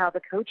spoke about how the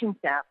coaching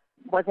staff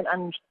wasn't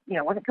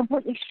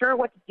completely sure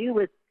what to do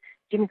with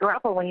Jimmy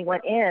Garoppolo when he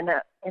went in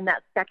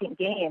that second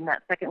game,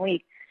 that second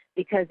week,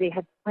 because they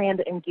had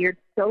planned and geared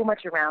so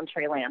much around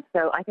Trey Lance.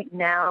 So I think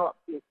now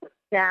the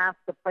staff,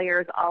 the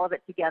players, all of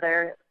it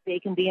together, they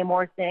can be in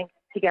more sync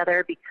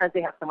together because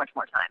they have so much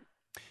more time.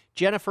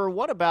 Jennifer,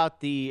 what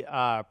about the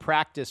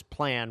practice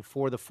plan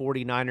for the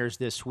 49ers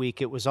this week?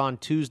 It was on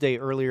Tuesday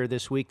earlier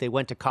this week. They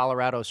went to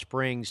Colorado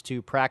Springs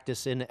to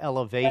practice in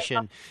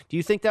elevation. Do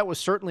you think that was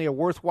certainly a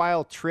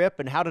worthwhile trip,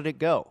 and how did it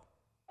go?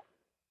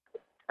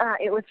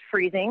 It was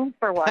freezing,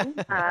 for one.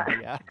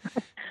 Yeah.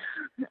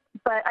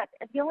 But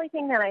the only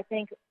thing that I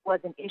think was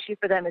an issue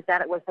for them is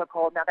that it was so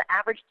cold. Now, the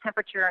average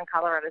temperature in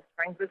Colorado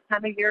Springs this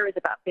time of year is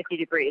about 50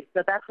 degrees.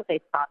 So that's what they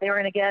thought they were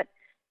going to get.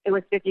 It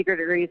was 50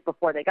 degrees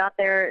before they got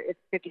there. It's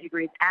 50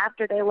 degrees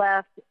after they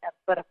left.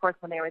 But, of course,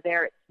 when they were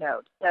there, it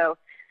snowed. So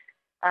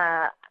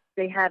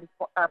they had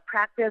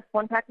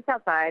one practice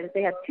outside.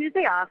 They had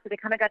Tuesday off, so they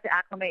kind of got to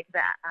acclimate to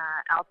that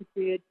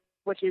altitude,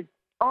 which is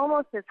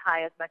almost as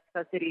high as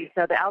Mexico City.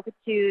 So the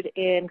altitude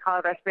in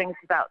Colorado Springs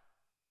is about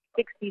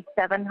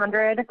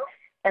 6,700,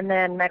 and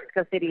then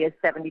Mexico City is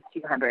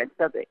 7,200.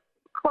 So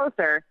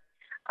closer.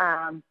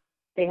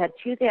 They had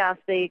Tuesday off.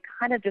 They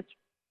kind of just,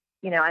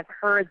 I've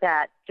heard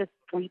that just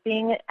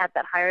sleeping at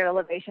that higher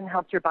elevation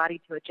helps your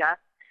body to adjust.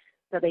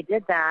 So they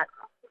did that.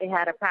 They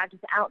had a practice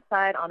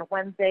outside on a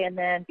Wednesday, and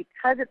then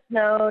because it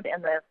snowed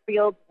and the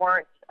fields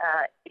weren't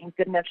in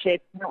good enough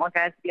shape, they didn't want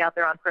guys to be out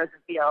there on frozen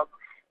fields,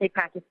 they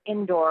practiced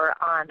indoor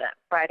on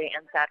Friday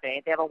and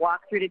Saturday. They have a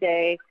walkthrough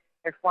today.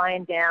 They're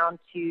flying down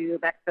to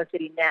Mexico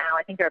City now.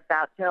 I think they're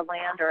about to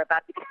land or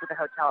about to get to the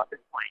hotel at this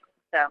point.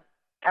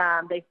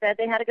 So they said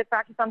they had a good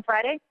practice on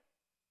Friday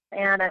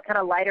and a kind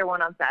of lighter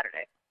one on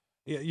Saturday.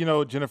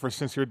 Yeah, Jennifer,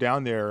 since you're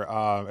down there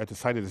at the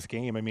site of this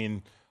game, I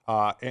mean,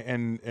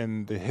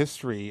 and the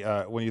history,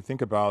 when you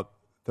think about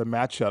the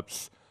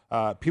matchups,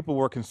 people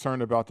were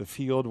concerned about the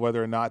field,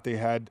 whether or not they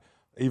had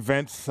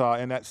events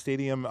in that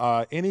stadium.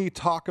 Any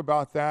talk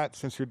about that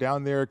since you're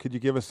down there? Could you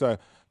give us a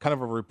kind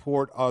of a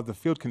report of the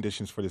field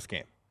conditions for this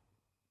game?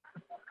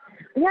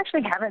 We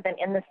actually haven't been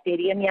in the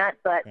stadium yet,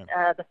 but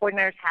the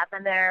 49ers have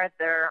been there.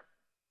 Their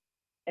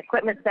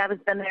equipment staff has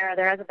been there.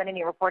 There hasn't been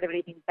any report of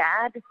anything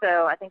bad,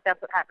 so I think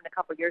that's what happened a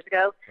couple of years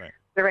ago. Right.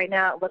 So right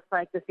now it looks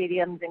like the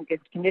stadium's in good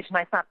condition.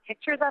 I saw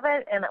pictures of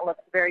it, and it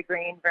looks very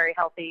green, very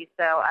healthy,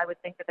 so I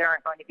would think that there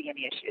aren't going to be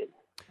any issues.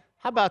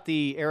 How about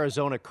the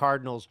Arizona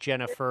Cardinals,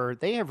 Jennifer?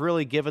 They have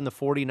really given the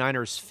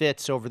 49ers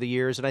fits over the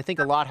years, and I think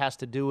a lot has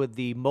to do with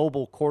the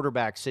mobile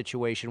quarterback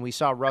situation. We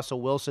saw Russell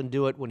Wilson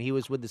do it when he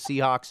was with the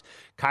Seahawks.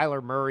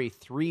 Kyler Murray,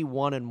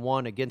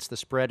 3-1-1 against the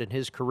spread in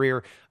his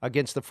career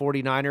against the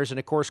 49ers. And,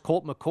 of course,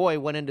 Colt McCoy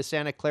went into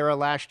Santa Clara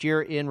last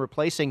year in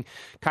replacing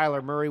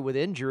Kyler Murray with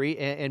injury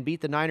and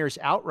beat the Niners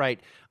outright.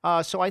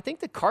 So I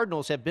think the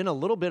Cardinals have been a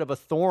little bit of a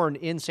thorn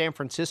in San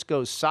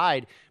Francisco's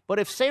side. But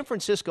if San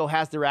Francisco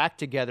has their act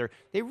together,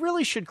 they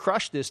really should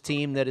crush this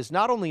team that is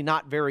not only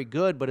not very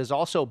good, but is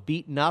also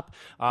beaten up.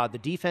 The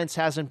defense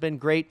hasn't been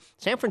great.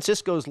 San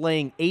Francisco's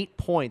laying 8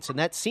 points, and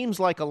that seems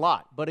like a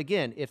lot. But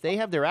again, if they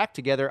have their act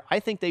together, I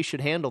think they should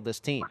handle this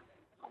team.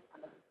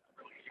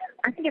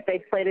 I think if they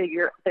play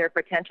to their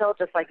potential,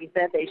 just like you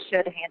said, they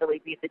should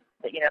handily beat the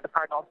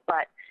Cardinals.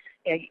 But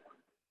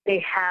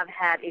they have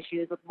had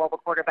issues with mobile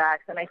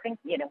quarterbacks, and I think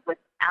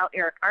without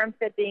Eric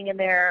Armstead being in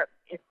there,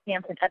 if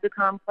Samson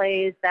Ebukam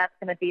plays, that's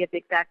going to be a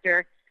big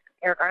factor.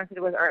 Eric Armstead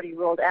was already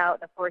ruled out,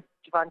 and of course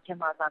Javon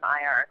Kinlaw's on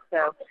IR.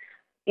 So,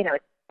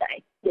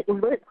 it's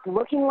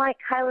looking like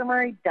Kyler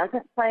Murray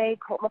doesn't play.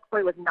 Colt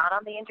McCoy was not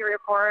on the injury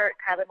report.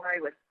 Kyler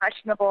Murray was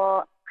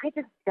questionable. I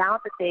just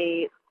doubt that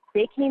they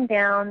came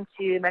down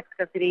to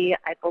Mexico City,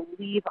 I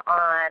believe,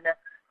 on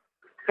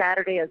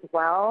Saturday as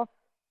well.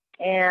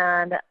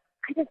 And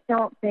I just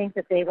don't think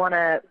that they want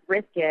to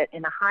risk it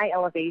in a high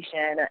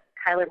elevation.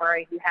 Kyler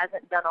Murray, who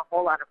hasn't done a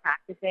whole lot of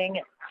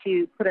practicing,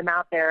 to put him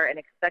out there and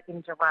expect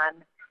him to run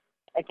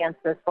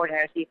against the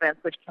 49ers defense,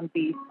 which can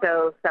be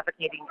so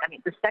suffocating. I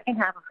mean, the second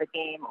half of the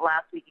game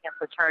last week against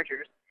the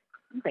Chargers,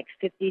 it was like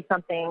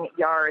 50-something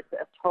yards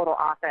of total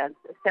offense,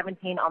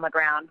 17 on the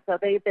ground. So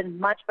they've been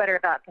much better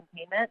about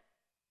containment,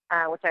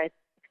 which I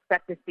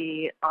expect to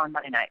see on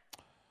Monday night.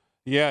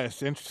 Yeah,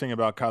 it's interesting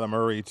about Kyler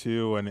Murray,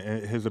 too, and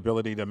his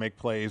ability to make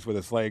plays with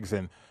his legs,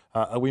 and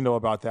we know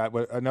about that.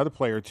 But another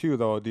player, too,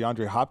 though,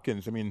 DeAndre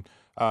Hopkins, I mean,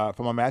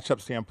 from a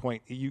matchup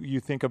standpoint, you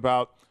think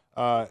about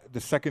the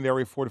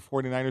secondary for the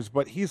 49ers,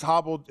 but he's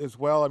hobbled as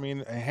well. I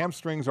mean,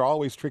 hamstrings are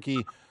always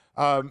tricky.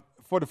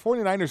 For the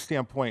 49ers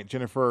standpoint,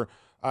 Jennifer,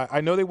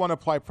 I know they want to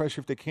apply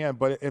pressure if they can,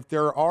 but if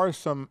there are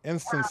some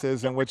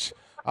instances in which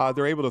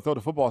they're able to throw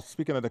the football,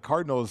 speaking of the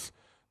Cardinals,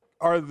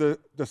 are the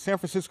San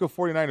Francisco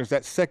 49ers,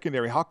 that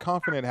secondary, how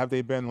confident have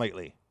they been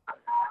lately?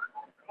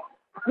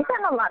 They've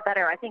gotten a lot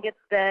better. I think it's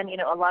been,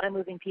 a lot of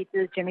moving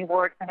pieces. Jimmy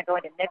Ward kind of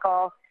going to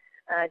nickel.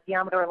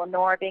 Deommodore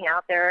Lenoir being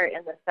out there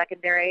in the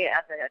secondary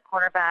as a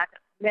cornerback.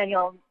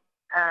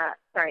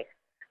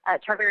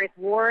 Charvarius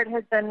Ward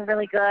has been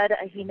really good.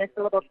 He missed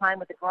a little time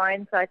with the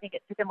groin, so I think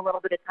it took him a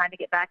little bit of time to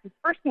get back. His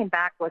first game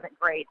back wasn't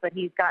great, but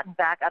he's gotten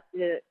back up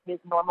to his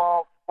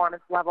normal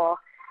performance level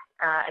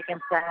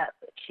against the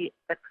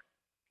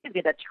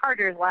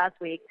Chargers last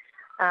week.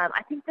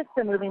 I think just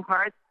the moving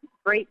parts,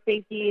 great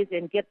safeties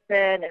in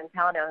Gibson and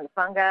Talanoa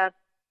Hufanga.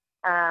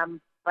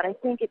 But I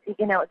think it's,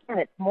 again,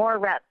 it's more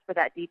reps for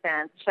that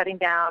defense, shutting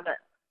down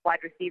wide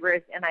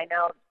receivers. And I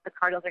know the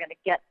Cardinals are going to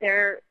get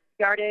their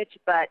yardage,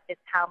 but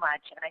it's how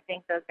much. And I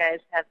think those guys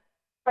have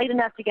played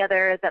enough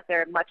together that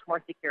they're much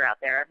more secure out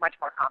there, much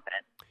more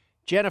confident.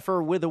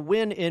 Jennifer, with a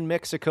win in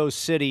Mexico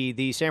City,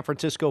 the San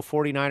Francisco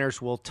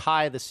 49ers will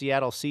tie the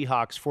Seattle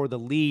Seahawks for the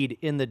lead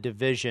in the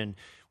division.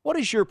 What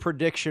is your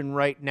prediction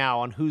right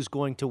now on who's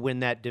going to win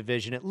that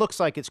division? It looks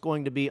like it's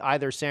going to be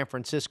either San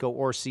Francisco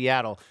or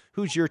Seattle.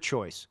 Who's your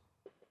choice?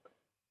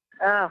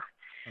 Oh,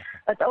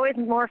 it's always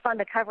more fun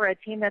to cover a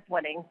team that's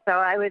winning. So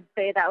I would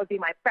say that would be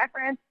my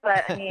preference.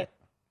 But, I mean,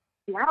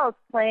 Seattle's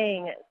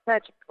playing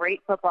such great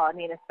football. I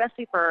mean,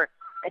 especially for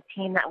a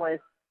team that was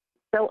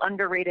so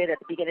underrated at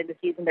the beginning of the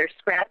season. They're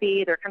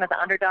scrappy. They're kind of the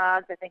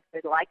underdogs. I think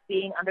they like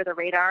being under the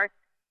radar.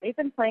 They've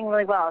been playing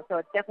really well, so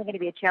it's definitely going to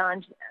be a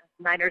challenge.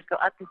 Niners go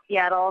up to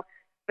Seattle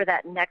for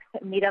that next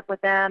meetup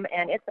with them,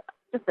 and it's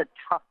just a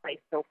tough place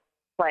to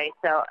play.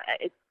 So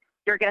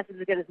your guess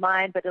is as good as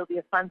mine, but it'll be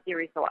a fun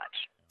series to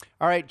watch.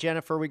 All right,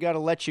 Jennifer, we got to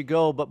let you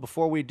go, but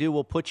before we do,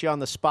 we'll put you on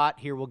the spot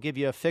here. We'll give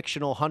you a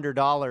fictional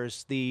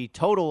 $100. The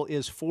total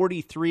is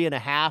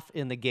 43.5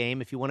 in the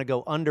game if you want to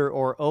go under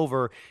or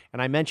over.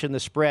 And I mentioned the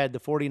spread. The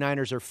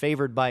 49ers are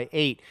favored by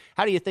 8.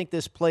 How do you think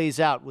this plays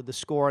out with the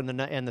score and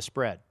the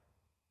spread?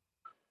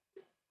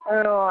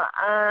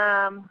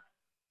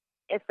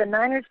 If the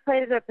Niners play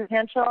to their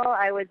potential,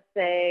 I would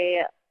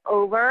say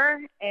over.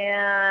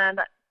 And,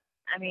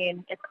 I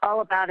mean, it's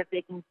all about if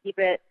they can keep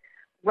it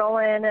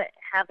rolling,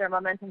 have their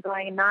momentum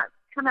going, and not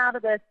come out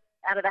of the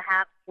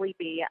half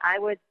sleepy. I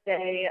would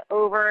say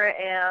over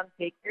and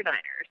take your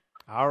Niners.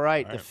 All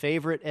right, the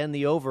favorite and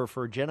the over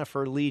for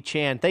Jennifer Lee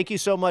Chan. Thank you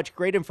so much.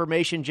 Great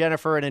information,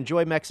 Jennifer, and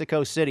enjoy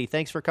Mexico City.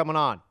 Thanks for coming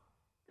on.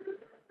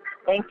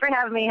 Thanks for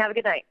having me. Have a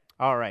good night.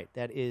 All right,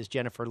 that is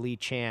Jennifer Lee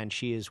Chan.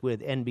 She is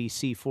with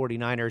NBC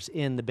 49ers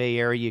in the Bay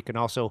Area. You can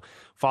also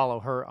follow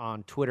her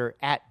on Twitter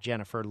at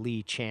Jennifer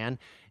Lee Chan.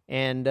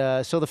 And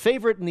so the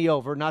favorite and the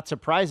over, not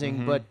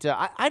surprising, but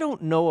I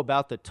don't know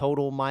about the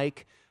total,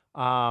 Mike.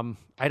 I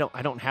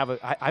don't have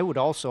I would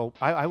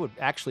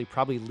actually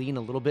probably lean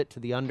a little bit to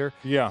the under.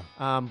 Yeah.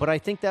 But I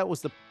think that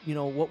was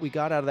what we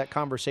got out of that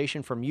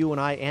conversation from you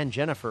and I and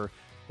Jennifer.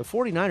 The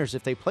 49ers,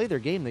 if they play their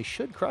game, they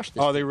should crush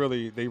this team.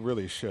 They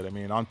really should. I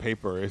mean, on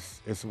paper,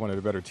 it's one of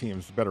the better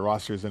teams, better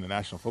rosters in the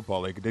National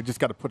Football League. They just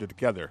got to put it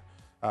together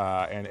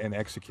and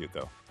execute,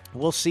 though.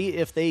 We'll see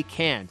if they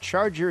can.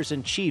 Chargers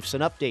and Chiefs,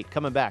 an update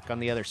coming back on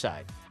the other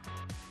side.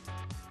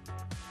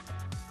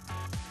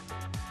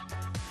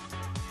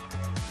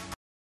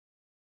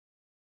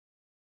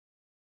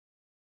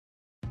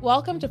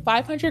 Welcome to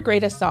 500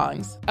 Greatest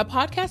Songs, a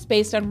podcast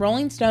based on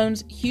Rolling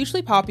Stone's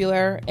hugely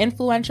popular,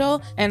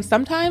 influential, and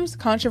sometimes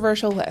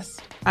controversial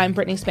list. I'm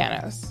Brittany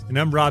Spanos. And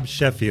I'm Rob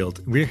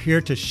Sheffield. We're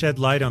here to shed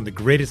light on the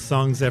greatest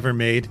songs ever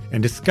made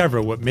and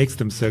discover what makes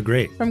them so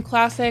great. From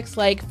classics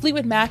like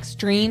Fleetwood Mac's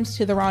Dreams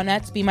to the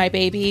Ronettes' Be My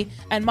Baby,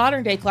 and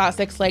modern-day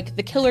classics like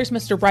The Killers'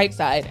 Mr.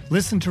 Brightside.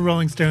 Listen to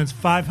Rolling Stone's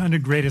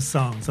 500 Greatest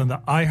Songs on the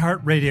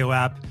iHeartRadio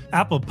app,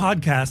 Apple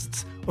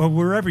Podcasts, or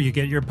wherever you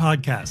get your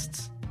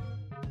podcasts.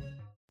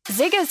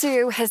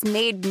 Zigazoo has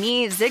made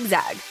me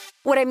zigzag.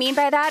 What I mean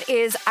by that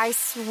is I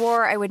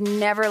swore I would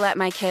never let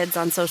my kids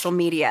on social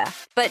media,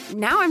 but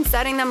now I'm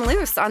setting them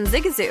loose on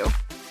Zigazoo.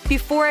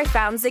 Before I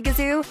found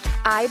Zigazoo,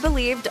 I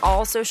believed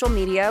all social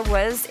media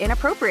was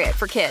inappropriate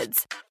for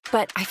kids.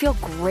 But I feel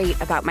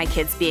great about my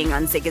kids being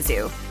on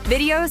Zigazoo.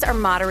 Videos are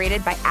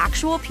moderated by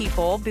actual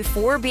people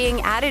before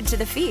being added to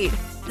the feed.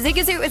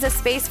 Zigazoo is a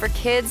space for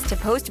kids to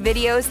post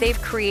videos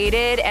they've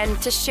created and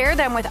to share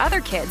them with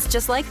other kids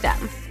just like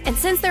them. And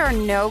since there are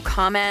no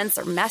comments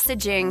or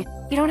messaging,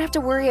 you don't have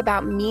to worry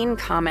about mean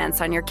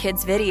comments on your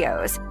kids'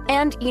 videos.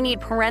 And you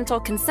need parental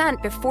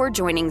consent before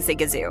joining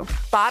Zigazoo.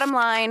 Bottom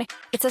line,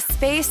 it's a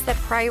space that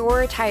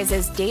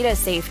prioritizes data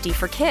safety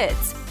for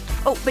kids.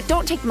 Oh, but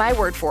don't take my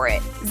word for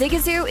it.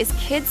 Zigazoo is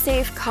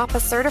KidSafe COPPA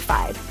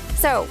certified.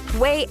 So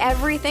weigh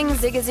everything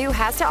Zigazoo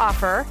has to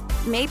offer.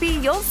 Maybe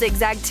you'll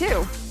zigzag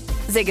too.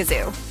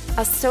 Zigazoo,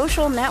 a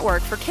social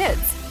network for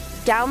kids.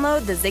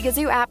 Download the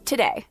Zigazoo app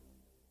today.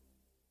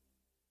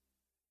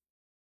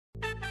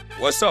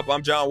 What's up?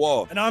 I'm John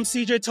Wall. And I'm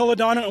CJ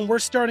Toledano, and we're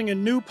starting a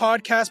new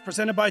podcast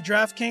presented by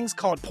DraftKings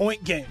called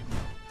Point Game.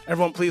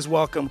 Everyone, please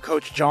welcome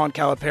Coach John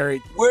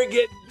Calipari. We're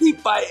getting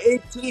beat by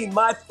 18.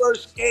 My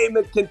first game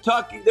in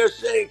Kentucky, they're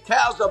saying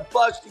Cal's a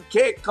bust. He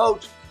can't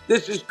coach.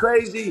 This is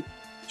crazy.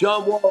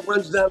 John Wall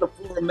runs down the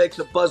floor and makes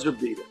a buzzer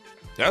beater.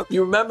 Yep.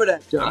 You remember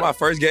that, John? That's my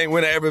first game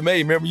win I ever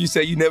made. Remember you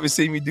said you never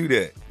seen me do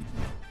that.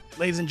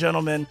 Ladies and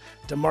gentlemen,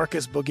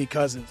 DeMarcus Boogie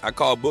Cousins. I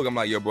called Boog. I'm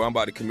like, yo, bro, I'm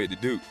about to commit to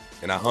Duke.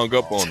 And I hung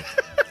up on him.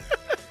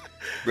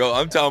 Bro,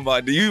 I'm talking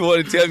about, do you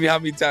want to tell me how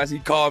many times he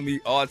called me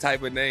all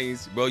type of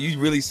names? Bro, you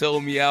really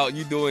sold me out.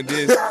 You doing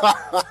this.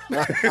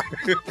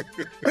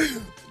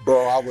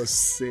 Bro, I was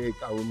sick.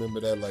 I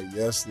remember that like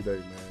yesterday,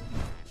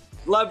 man.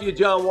 Love you,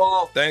 John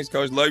Wall. Thanks,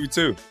 Coach. Love you,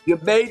 too. You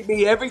made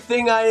me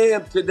everything I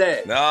am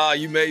today. Nah,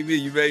 you made me.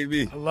 You made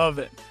me. I love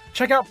it.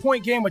 Check out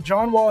Point Game with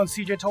John Wall and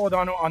CJ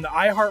Toledano on the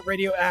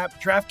iHeartRadio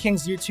app,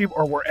 DraftKings YouTube,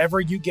 or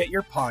wherever you get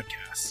your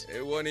podcasts.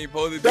 It wasn't even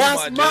supposed to be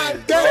That's my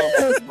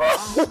dance,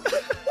 bro.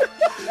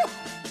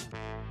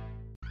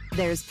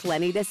 There's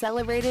plenty to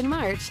celebrate in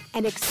March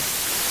and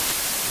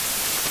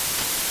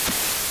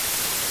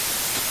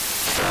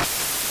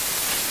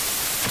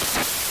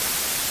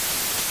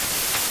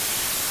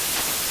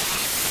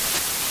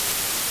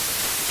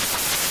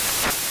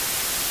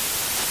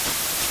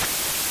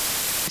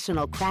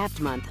National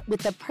Craft Month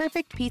with the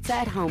perfect pizza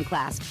at home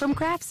class from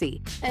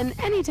Craftsy. And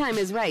anytime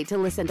is right to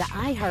listen to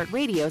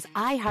iHeartRadio's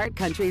iHeart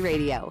Country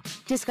Radio.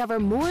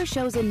 Discover more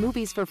shows and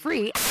movies for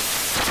free.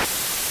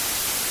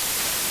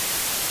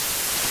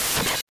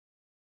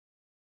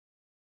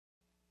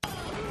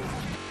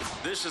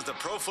 This is the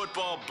Pro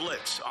Football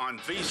Blitz on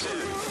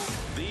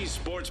VSiN, the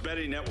sports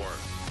betting network.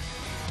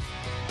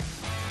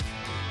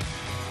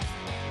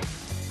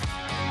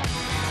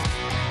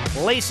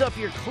 Lace up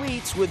your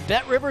cleats with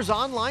BetRivers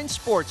Online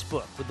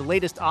Sportsbook. With the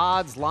latest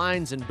odds,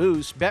 lines, and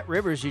boosts,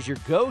 BetRivers is your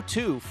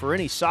go-to for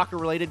any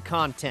soccer-related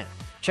content.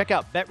 Check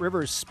out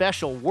BetRivers'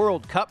 special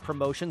World Cup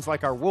promotions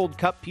like our World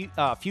Cup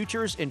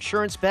Futures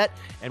Insurance Bet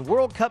and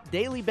World Cup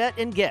Daily Bet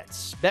and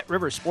Gets.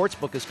 BetRivers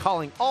Sportsbook is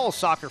calling all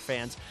soccer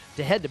fans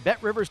to head to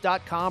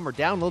BetRivers.com or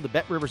download the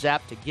BetRivers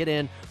app to get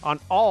in on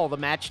all the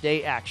match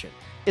day action.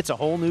 It's a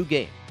whole new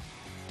game.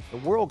 The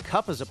World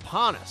Cup is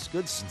upon us.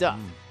 Good stuff.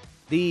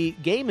 The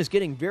game is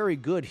getting very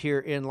good here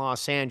in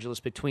Los Angeles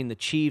between the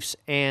Chiefs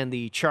and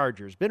the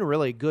Chargers. Been a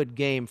really good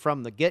game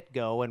from the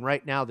get-go, and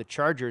right now the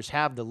Chargers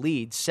have the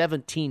lead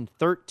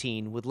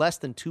 17-13 with less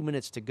than 2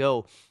 minutes to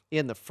go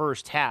in the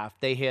first half.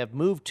 They have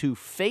moved to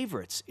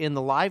favorites in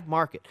the live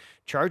market.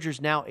 Chargers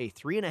now a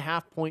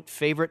 3.5-point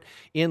favorite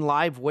in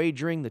live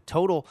wagering, the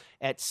total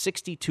at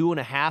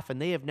 62.5,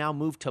 and they have now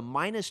moved to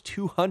minus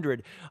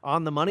 200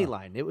 on the money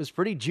line. It was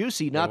pretty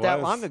juicy not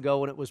that long ago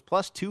when it was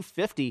plus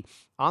 250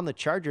 on the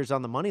Chargers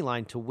on the money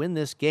line to win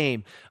this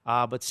game.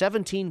 But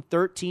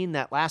 17-13,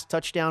 that last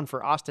touchdown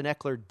for Austin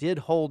Eckler did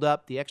hold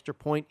up. The extra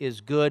point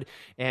is good,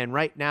 and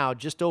right now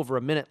just over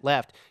a minute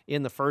left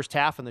in the first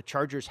half, and the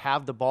Chargers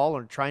have the ball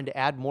and are trying to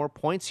add more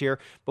points here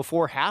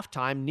before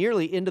halftime,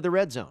 nearly into the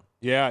red zone.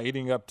 Yeah,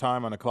 eating up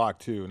time on the clock,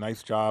 too.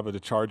 Nice job of the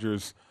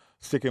Chargers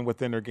sticking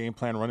within their game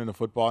plan, running the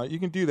football. You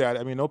can do that.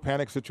 I mean, no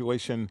panic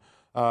situation,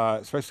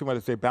 especially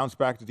when they bounce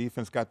back. The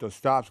defense got those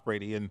stops,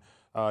 Brady, and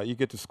you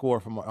get to score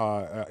from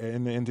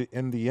in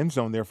the end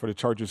zone there for the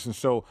Chargers. And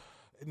so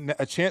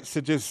a chance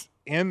to just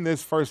end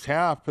this first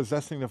half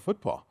possessing the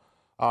football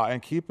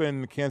and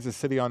keeping Kansas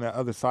City on the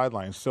other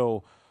sideline.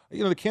 So,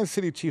 you know, the Kansas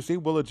City Chiefs, they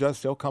will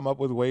adjust. They'll come up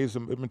with ways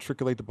to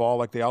matriculate the ball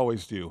like they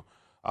always do.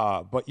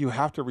 But you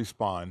have to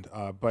respond.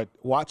 But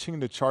watching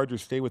the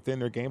Chargers stay within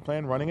their game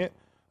plan, running it,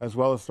 as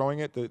well as throwing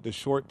it, the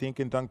short dink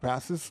and dunk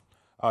passes,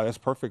 that's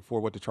perfect for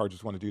what the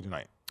Chargers want to do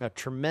tonight. A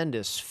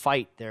tremendous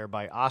fight there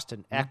by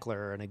Austin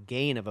Eckler and a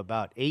gain of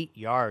about 8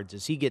 yards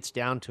as he gets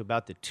down to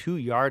about the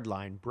 2-yard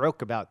line,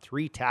 broke about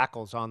 3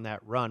 tackles on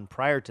that run.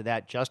 Prior to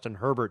that, Justin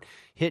Herbert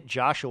hit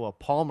Joshua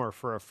Palmer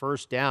for a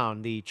first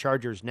down. The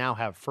Chargers now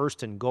have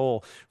 1st and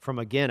goal from,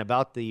 again,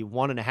 about the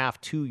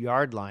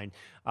 1.5-2-yard line.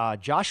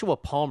 Joshua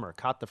Palmer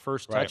caught the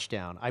first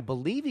touchdown. I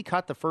believe he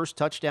caught the first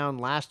touchdown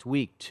last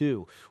week,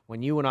 too,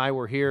 when you and I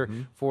were here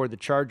for the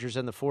Chargers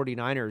and the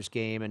 49ers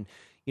game. And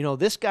you know,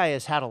 this guy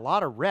has had a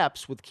lot of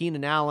reps with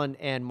Keenan Allen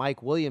and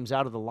Mike Williams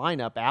out of the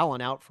lineup.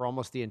 Allen out for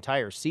almost the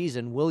entire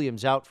season.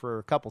 Williams out for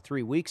a couple,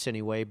 3 weeks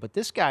anyway. But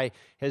this guy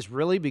has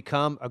really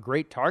become a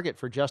great target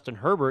for Justin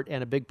Herbert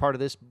and a big part of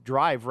this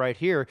drive right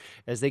here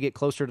as they get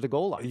closer to the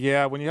goal line.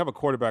 Yeah, when you have a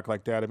quarterback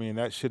like that, I mean,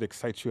 that should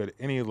excite you at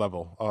any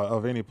level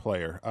of any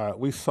player.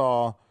 We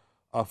saw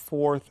a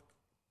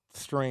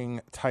 4th-string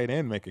tight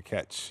end make a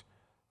catch.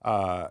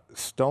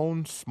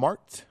 Stone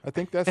Smart, I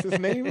think that's his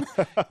name.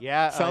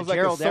 Yeah, sounds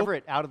Gerald like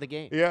Everett out of the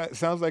game. Yeah, it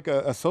sounds like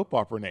a soap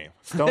opera name.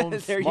 Stone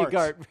there Smart.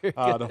 You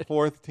go. The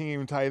 4th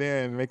team tight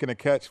end making a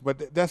catch.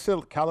 But that's the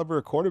caliber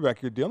of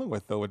quarterback you're dealing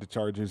with, though, with the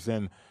Chargers.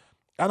 And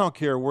I don't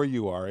care where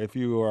you are. If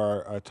you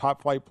are a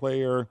top-flight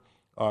player,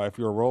 if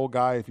you're a role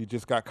guy, if you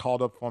just got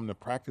called up from the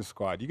practice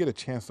squad, you get a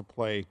chance to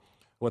play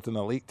with an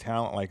elite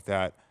talent like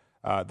that.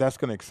 That's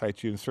going to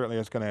excite you, and certainly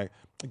that's going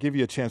to give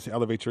you a chance to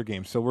elevate your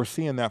game. So we're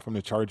seeing that from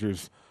the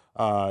Chargers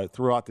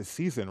throughout the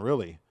season,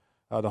 really,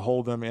 to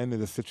hold them into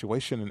the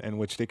situation in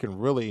which they can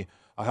really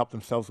help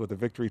themselves with a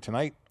victory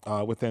tonight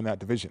within that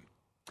division.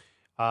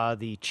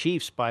 The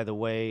Chiefs, by the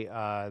way,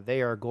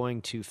 they are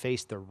going to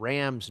face the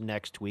Rams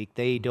next week.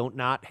 They do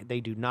not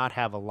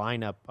have a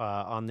lineup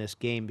on this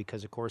game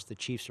because, of course, the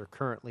Chiefs are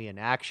currently in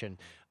action.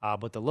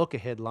 But the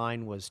look-ahead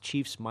line was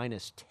Chiefs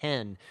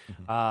 -10.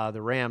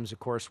 The Rams, of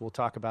course, we'll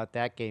talk about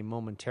that game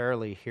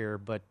momentarily here,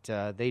 but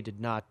they did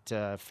not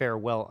fare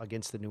well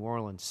against the New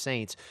Orleans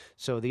Saints.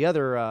 So the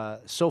other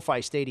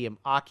SoFi Stadium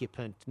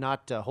occupant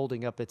not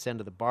holding up its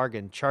end of the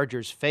bargain.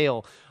 Chargers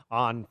fail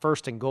on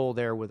 1st and goal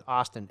there with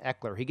Austin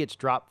Eckler. He gets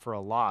dropped for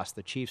a loss.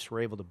 The Chiefs were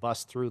able to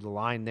bust through the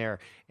line there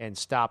and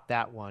stop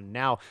that one.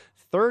 Now,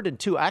 3rd and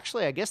 2.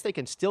 Actually, I guess they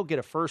can still get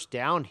a first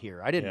down here.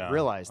 I didn't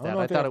realize that.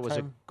 I thought it was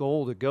a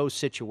goal-to-go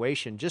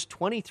situation. Just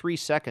 23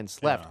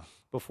 seconds left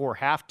before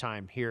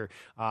halftime here.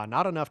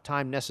 Not enough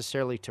time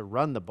necessarily to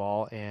run the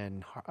ball,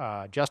 and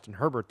Justin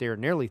Herbert there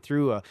nearly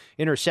threw an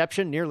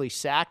interception, nearly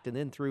sacked, and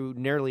then threw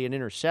nearly an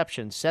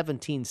interception.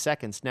 17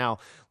 seconds now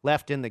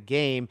left in the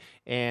game,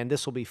 and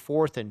this will be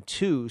 4th and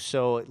 2,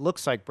 so it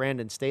looks like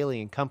Brandon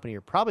Staley and company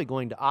are probably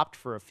going to opt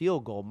for a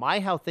field goal. My,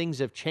 how things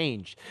have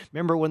changed.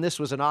 Remember when this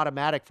was an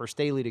automatic for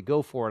Staley to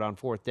go for it on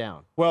 4th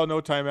down? Well,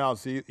 no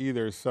timeouts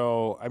either,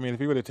 so, I mean,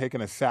 if he would have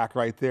taken a sack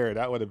right there,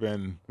 that would have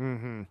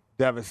been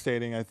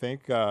devastating, I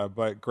think.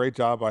 But great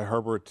job by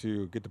Herbert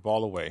to get the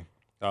ball away,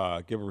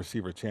 give a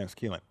receiver a chance,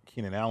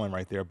 Keenan Allen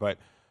right there. But,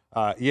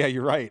 yeah,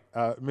 you're right.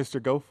 Mr.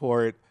 Go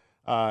For It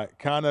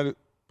kind of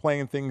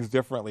playing things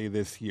differently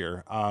this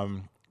year.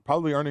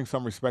 Probably earning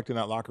some respect in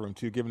that locker room,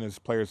 too, giving his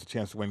players a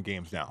chance to win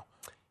games now.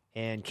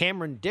 And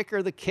Cameron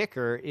Dicker, the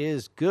kicker,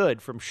 is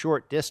good from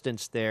short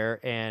distance there,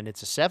 and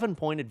it's a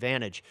 7-point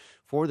advantage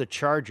for the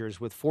Chargers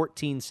with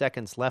 14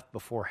 seconds left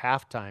before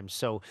halftime.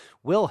 So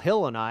Will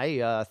Hill and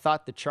I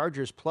thought the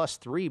Chargers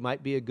 +3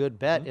 might be a good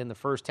bet in the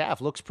first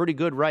half. Looks pretty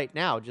good right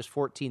now, just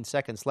 14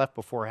 seconds left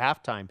before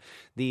halftime.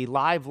 The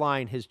live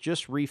line has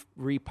just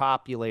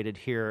repopulated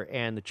here,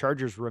 and the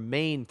Chargers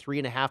remain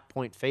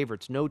 3.5-point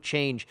favorites. No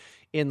change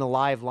in the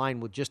live line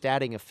with just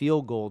adding a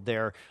field goal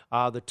there.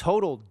 The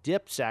total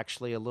dips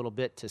actually a little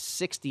bit to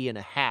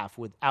 60.5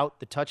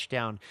 without the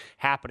touchdown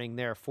happening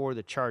there for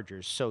the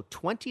Chargers. So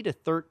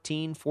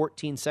 20-13,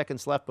 14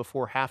 seconds left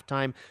before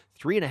halftime.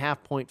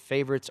 3.5-point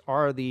favorites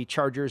are the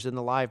Chargers in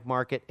the live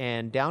market,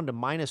 and down to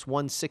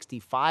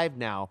 -165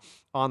 now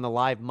on the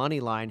live money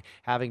line,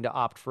 having to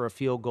opt for a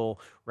field goal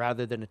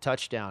rather than a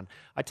touchdown.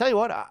 I tell you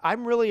what,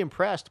 I'm really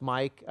impressed,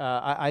 Mike.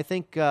 I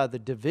think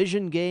the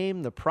division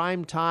game, the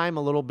prime time,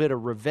 a little bit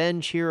of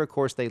revenge here. Of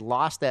course, they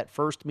lost that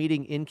first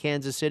meeting in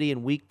Kansas City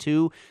in week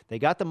 2. They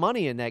got the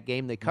money in that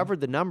game. They covered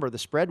the number. The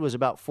spread was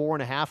about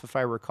 4.5, if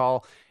I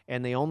recall,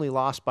 and they only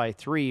lost by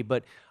 3.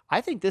 But I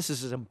think this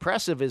is as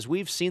impressive as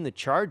we've seen the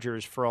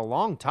Chargers for a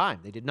long time.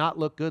 They did not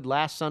look good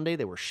last Sunday.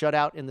 They were shut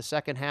out in the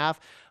second half.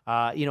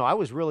 I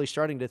was really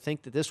starting to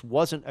think that this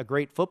wasn't a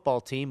great football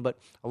team, but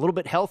a little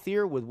bit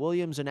healthier with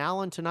Williams and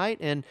Allen tonight,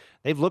 and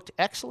they've looked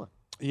excellent.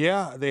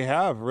 Yeah, they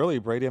have, really,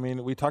 Brady. I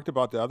mean, we talked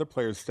about the other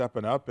players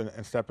stepping up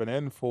and stepping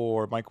in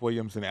for Mike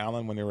Williams and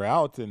Allen when they were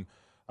out, and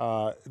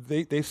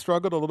they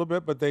struggled a little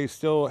bit, but they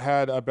still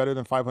had a better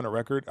than 500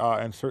 record,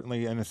 and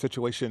certainly in a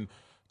situation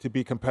to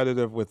be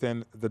competitive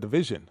within the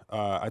division.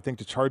 I think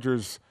the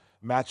Chargers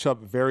match up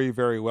very,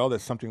 very well.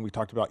 That's something we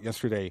talked about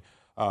yesterday,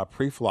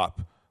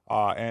 pre-flop.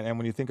 And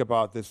when you think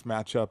about this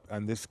matchup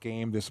and this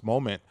game, this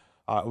moment,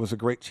 it was a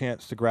great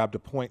chance to grab the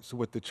points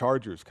with the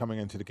Chargers coming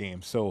into the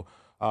game. So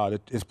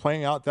it's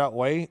playing out that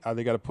way.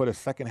 They got to put a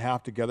second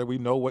half together. We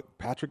know what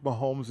Patrick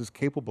Mahomes is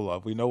capable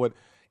of. We know what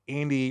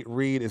Andy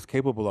Reid is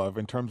capable of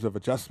in terms of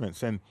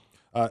adjustments. And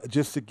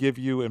just to give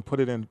you and put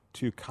it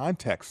into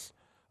context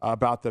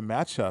about the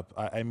matchup,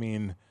 I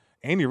mean,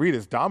 Andy Reid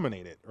has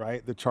dominated,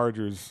 right, the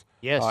Chargers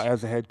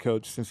as a head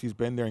coach since he's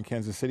been there in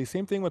Kansas City.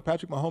 Same thing with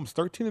Patrick Mahomes,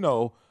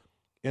 13-0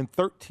 in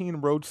 13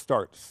 road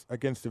starts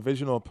against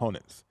divisional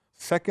opponents.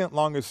 Second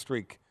longest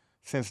streak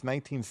since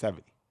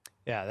 1970.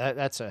 Yeah,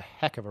 that's a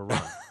heck of a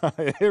run.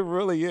 It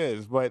really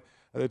is. But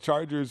the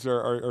Chargers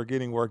are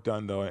getting work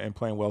done, though, and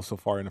playing well so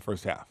far in the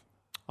first half.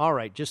 All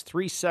right, just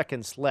 3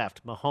 seconds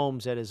left.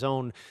 Mahomes at his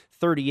own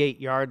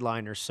 38-yard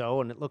line or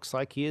so, and it looks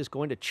like he is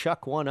going to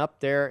chuck one up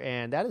there,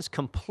 and that is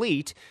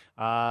complete.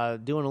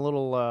 Doing a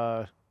little,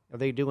 are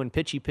they doing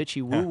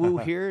pitchy woo-woo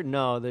here?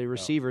 No, the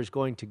receiver is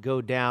going to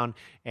go down,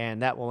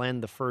 and that will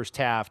end the first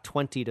half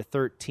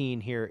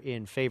 20-13 here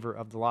in favor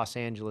of the Los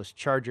Angeles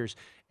Chargers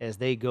as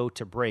they go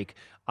to break.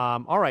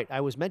 All right,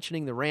 I was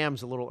mentioning the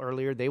Rams a little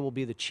earlier. They will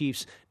be the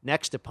Chiefs'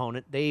 next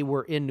opponent. They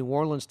were in New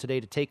Orleans today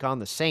to take on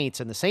the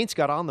Saints, and the Saints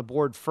got on the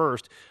board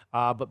first,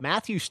 but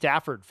Matthew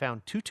Stafford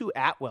found Tutu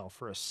Atwell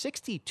for a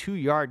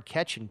 62-yard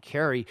catch and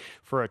carry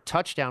for a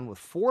touchdown with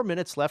 4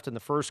 minutes left in the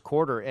first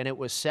quarter, and it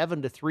was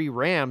 7-3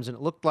 Rams, and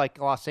it looked like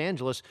Los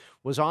Angeles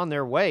was on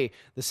their way.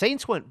 The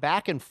Saints went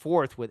back and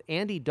forth with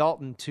Andy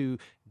Dalton to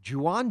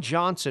Juwan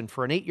Johnson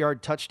for an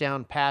 8-yard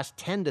touchdown pass,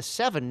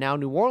 10-7. Now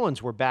New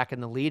Orleans were back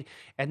in the lead,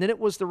 and then it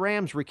was the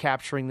Rams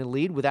recapturing the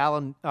lead with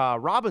Allen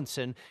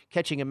Robinson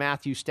catching a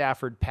Matthew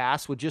Stafford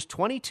pass with just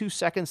 22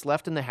 seconds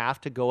left in the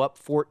half to go up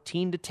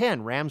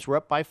 14-10. Rams were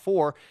up by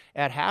 4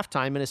 at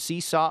halftime in a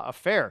seesaw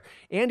affair.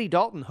 Andy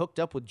Dalton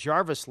hooked up with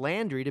Jarvis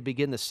Landry to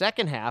begin the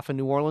second half, and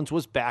New Orleans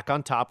was back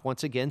on top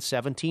once again,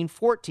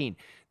 17-14.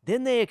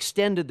 Then they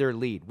extended their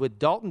lead with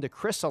Dalton to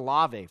Chris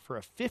Olave for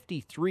a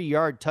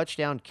 53-yard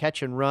touchdown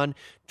catch and run,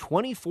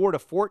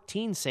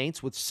 24-14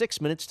 Saints with 6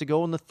 minutes to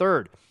go in the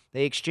third.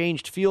 They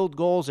exchanged field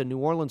goals, and New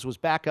Orleans was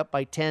back up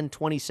by 10,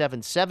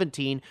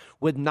 27-17,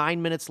 with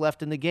 9 minutes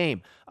left in the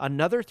game.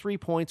 Another 3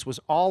 points was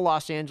all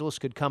Los Angeles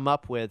could come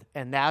up with,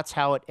 and that's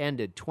how it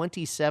ended,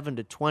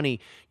 27-20,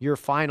 your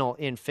final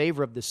in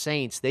favor of the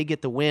Saints. They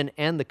get the win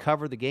and the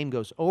cover. The game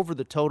goes over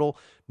the total.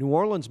 New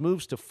Orleans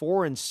moves to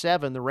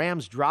 4-7. The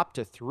Rams drop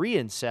to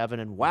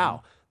 3-7, and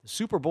wow, the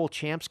Super Bowl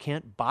champs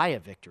can't buy a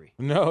victory.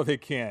 No, they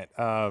can't.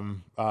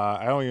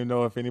 I don't even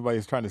know if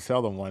anybody's trying to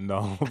sell them one,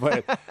 though.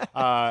 But,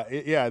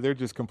 yeah, they're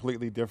just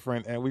completely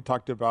different. And we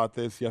talked about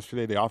this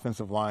yesterday, the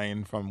offensive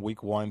line from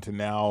week 1 to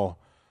now.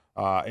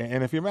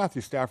 And if you're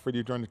Matthew Stafford,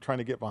 you're trying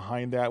to get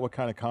behind that, what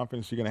kind of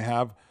confidence you're going to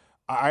have.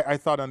 I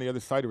thought on the other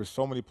side there were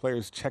so many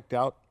players checked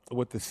out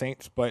with the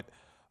Saints, but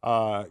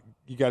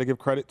you got to give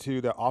credit to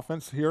the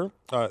offense here,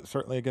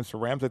 certainly against the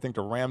Rams. I think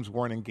the Rams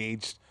weren't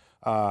engaged.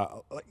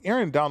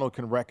 Aaron Donald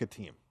can wreck a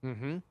team.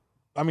 Mm-hmm.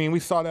 I mean,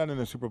 we saw that in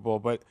the Super Bowl,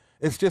 but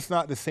it's just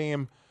not the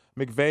same.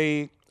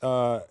 McVay,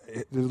 the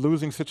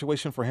losing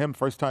situation for him,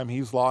 first time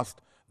he's lost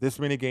this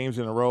many games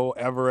in a row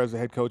ever as a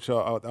head coach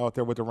out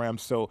there with the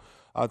Rams. So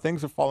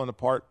things are falling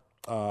apart.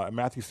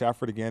 Matthew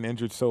Stafford again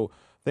injured. So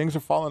things are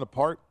falling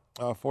apart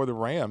for the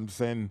Rams.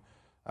 And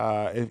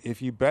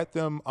if you bet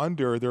them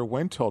under their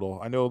win total,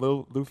 I know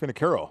Lou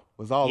Finocchiaro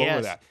was all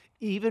over that.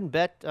 Even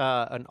bet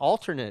an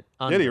alternate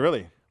under. Did he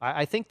really?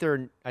 I think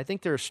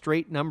their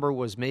straight number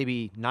was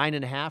maybe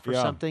 9.5 or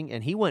something,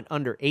 and he went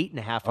under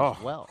 8.5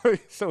 as well.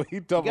 So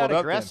he doubled up. He got up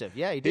aggressive.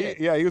 Yeah, he did.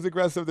 He was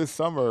aggressive this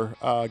summer.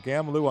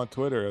 Gamlu on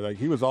Twitter, like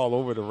he was all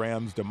over the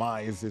Rams'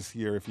 demise this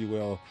year, if you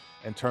will,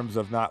 in terms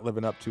of not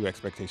living up to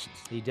expectations.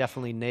 He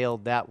definitely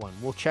nailed that one.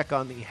 We'll check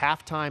on the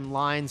halftime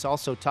lines,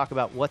 also talk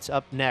about what's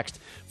up next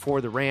for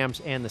the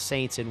Rams and the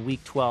Saints in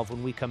Week 12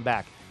 when we come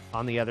back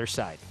on the other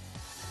side.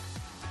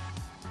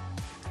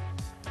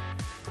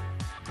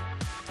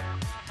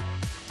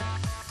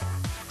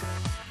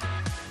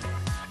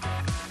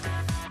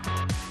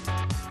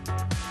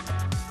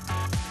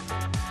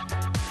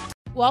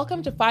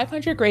 Welcome to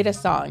 500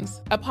 Greatest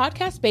Songs, a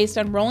podcast based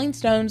on Rolling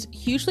Stone's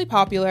hugely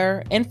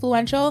popular,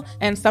 influential,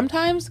 and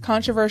sometimes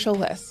controversial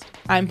list.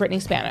 I'm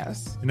Brittany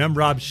Spanos. And I'm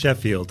Rob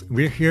Sheffield.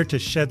 We're here to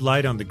shed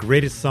light on the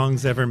greatest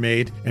songs ever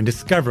made and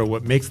discover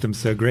what makes them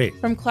so great.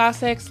 From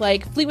classics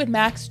like Fleetwood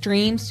Mac's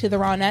Dreams to the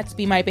Ronettes'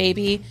 Be My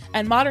Baby,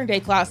 and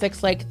modern-day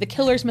classics like The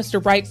Killers'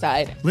 Mr.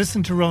 Brightside.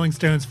 Listen to Rolling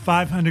Stone's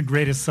 500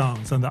 Greatest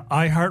Songs on the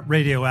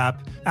iHeartRadio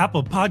app,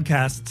 Apple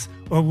Podcasts,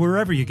 or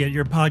wherever you get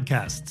your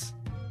podcasts.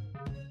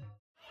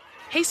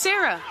 Hey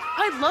Sarah,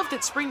 I love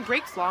that spring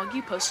break vlog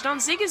you posted on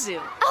Zigazoo.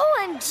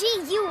 OMG,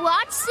 you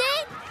watched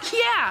it?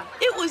 Yeah,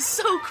 it was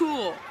so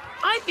cool.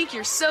 I think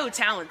you're so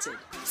talented.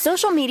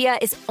 Social media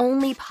is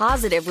only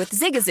positive with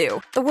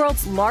Zigazoo, the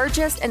world's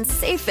largest and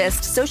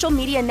safest social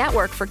media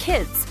network for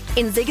kids.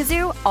 In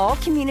Zigazoo, all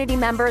community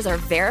members are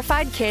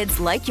verified kids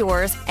like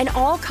yours, and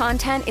all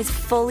content is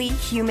fully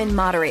human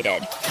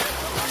moderated.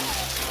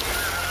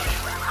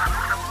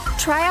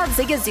 Try out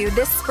Zigazoo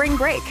this spring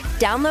break.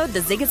 Download the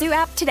Zigazoo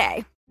app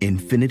today.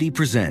 Infiniti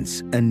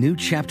presents a new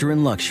chapter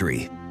in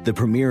luxury, the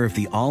premiere of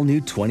the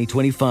all-new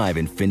 2025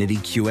 Infiniti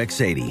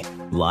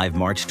QX80. Live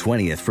March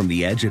 20th from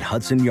the Edge at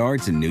Hudson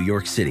Yards in New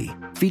York City.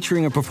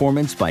 Featuring a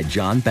performance by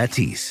John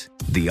Batiste.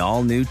 The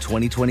all-new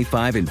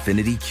 2025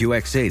 Infiniti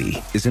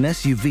QX80 is an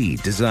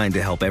SUV designed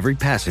to help every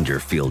passenger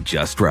feel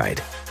just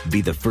right. Be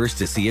the first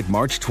to see it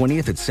March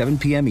 20th at 7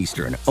 p.m.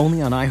 Eastern,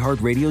 only on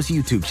iHeartRadio's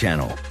YouTube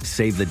channel.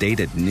 Save the date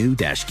at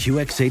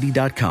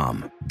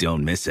new-QX80.com.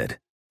 Don't miss it.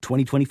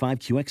 2025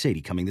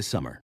 QX80 coming this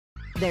summer.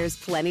 There's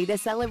plenty to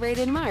celebrate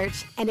in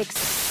March and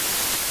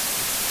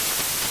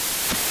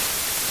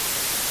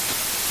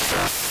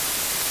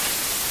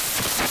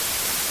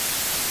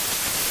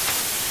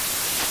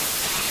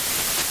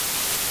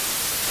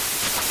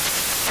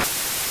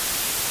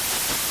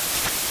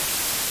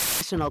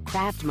National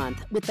Craft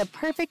Month with the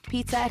perfect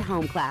pizza at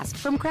home class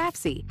from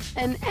Craftsy.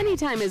 And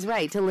anytime is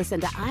right to listen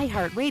to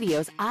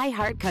iHeartRadio's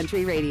iHeart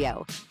Country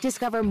Radio.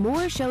 Discover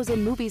more shows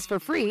and movies for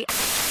free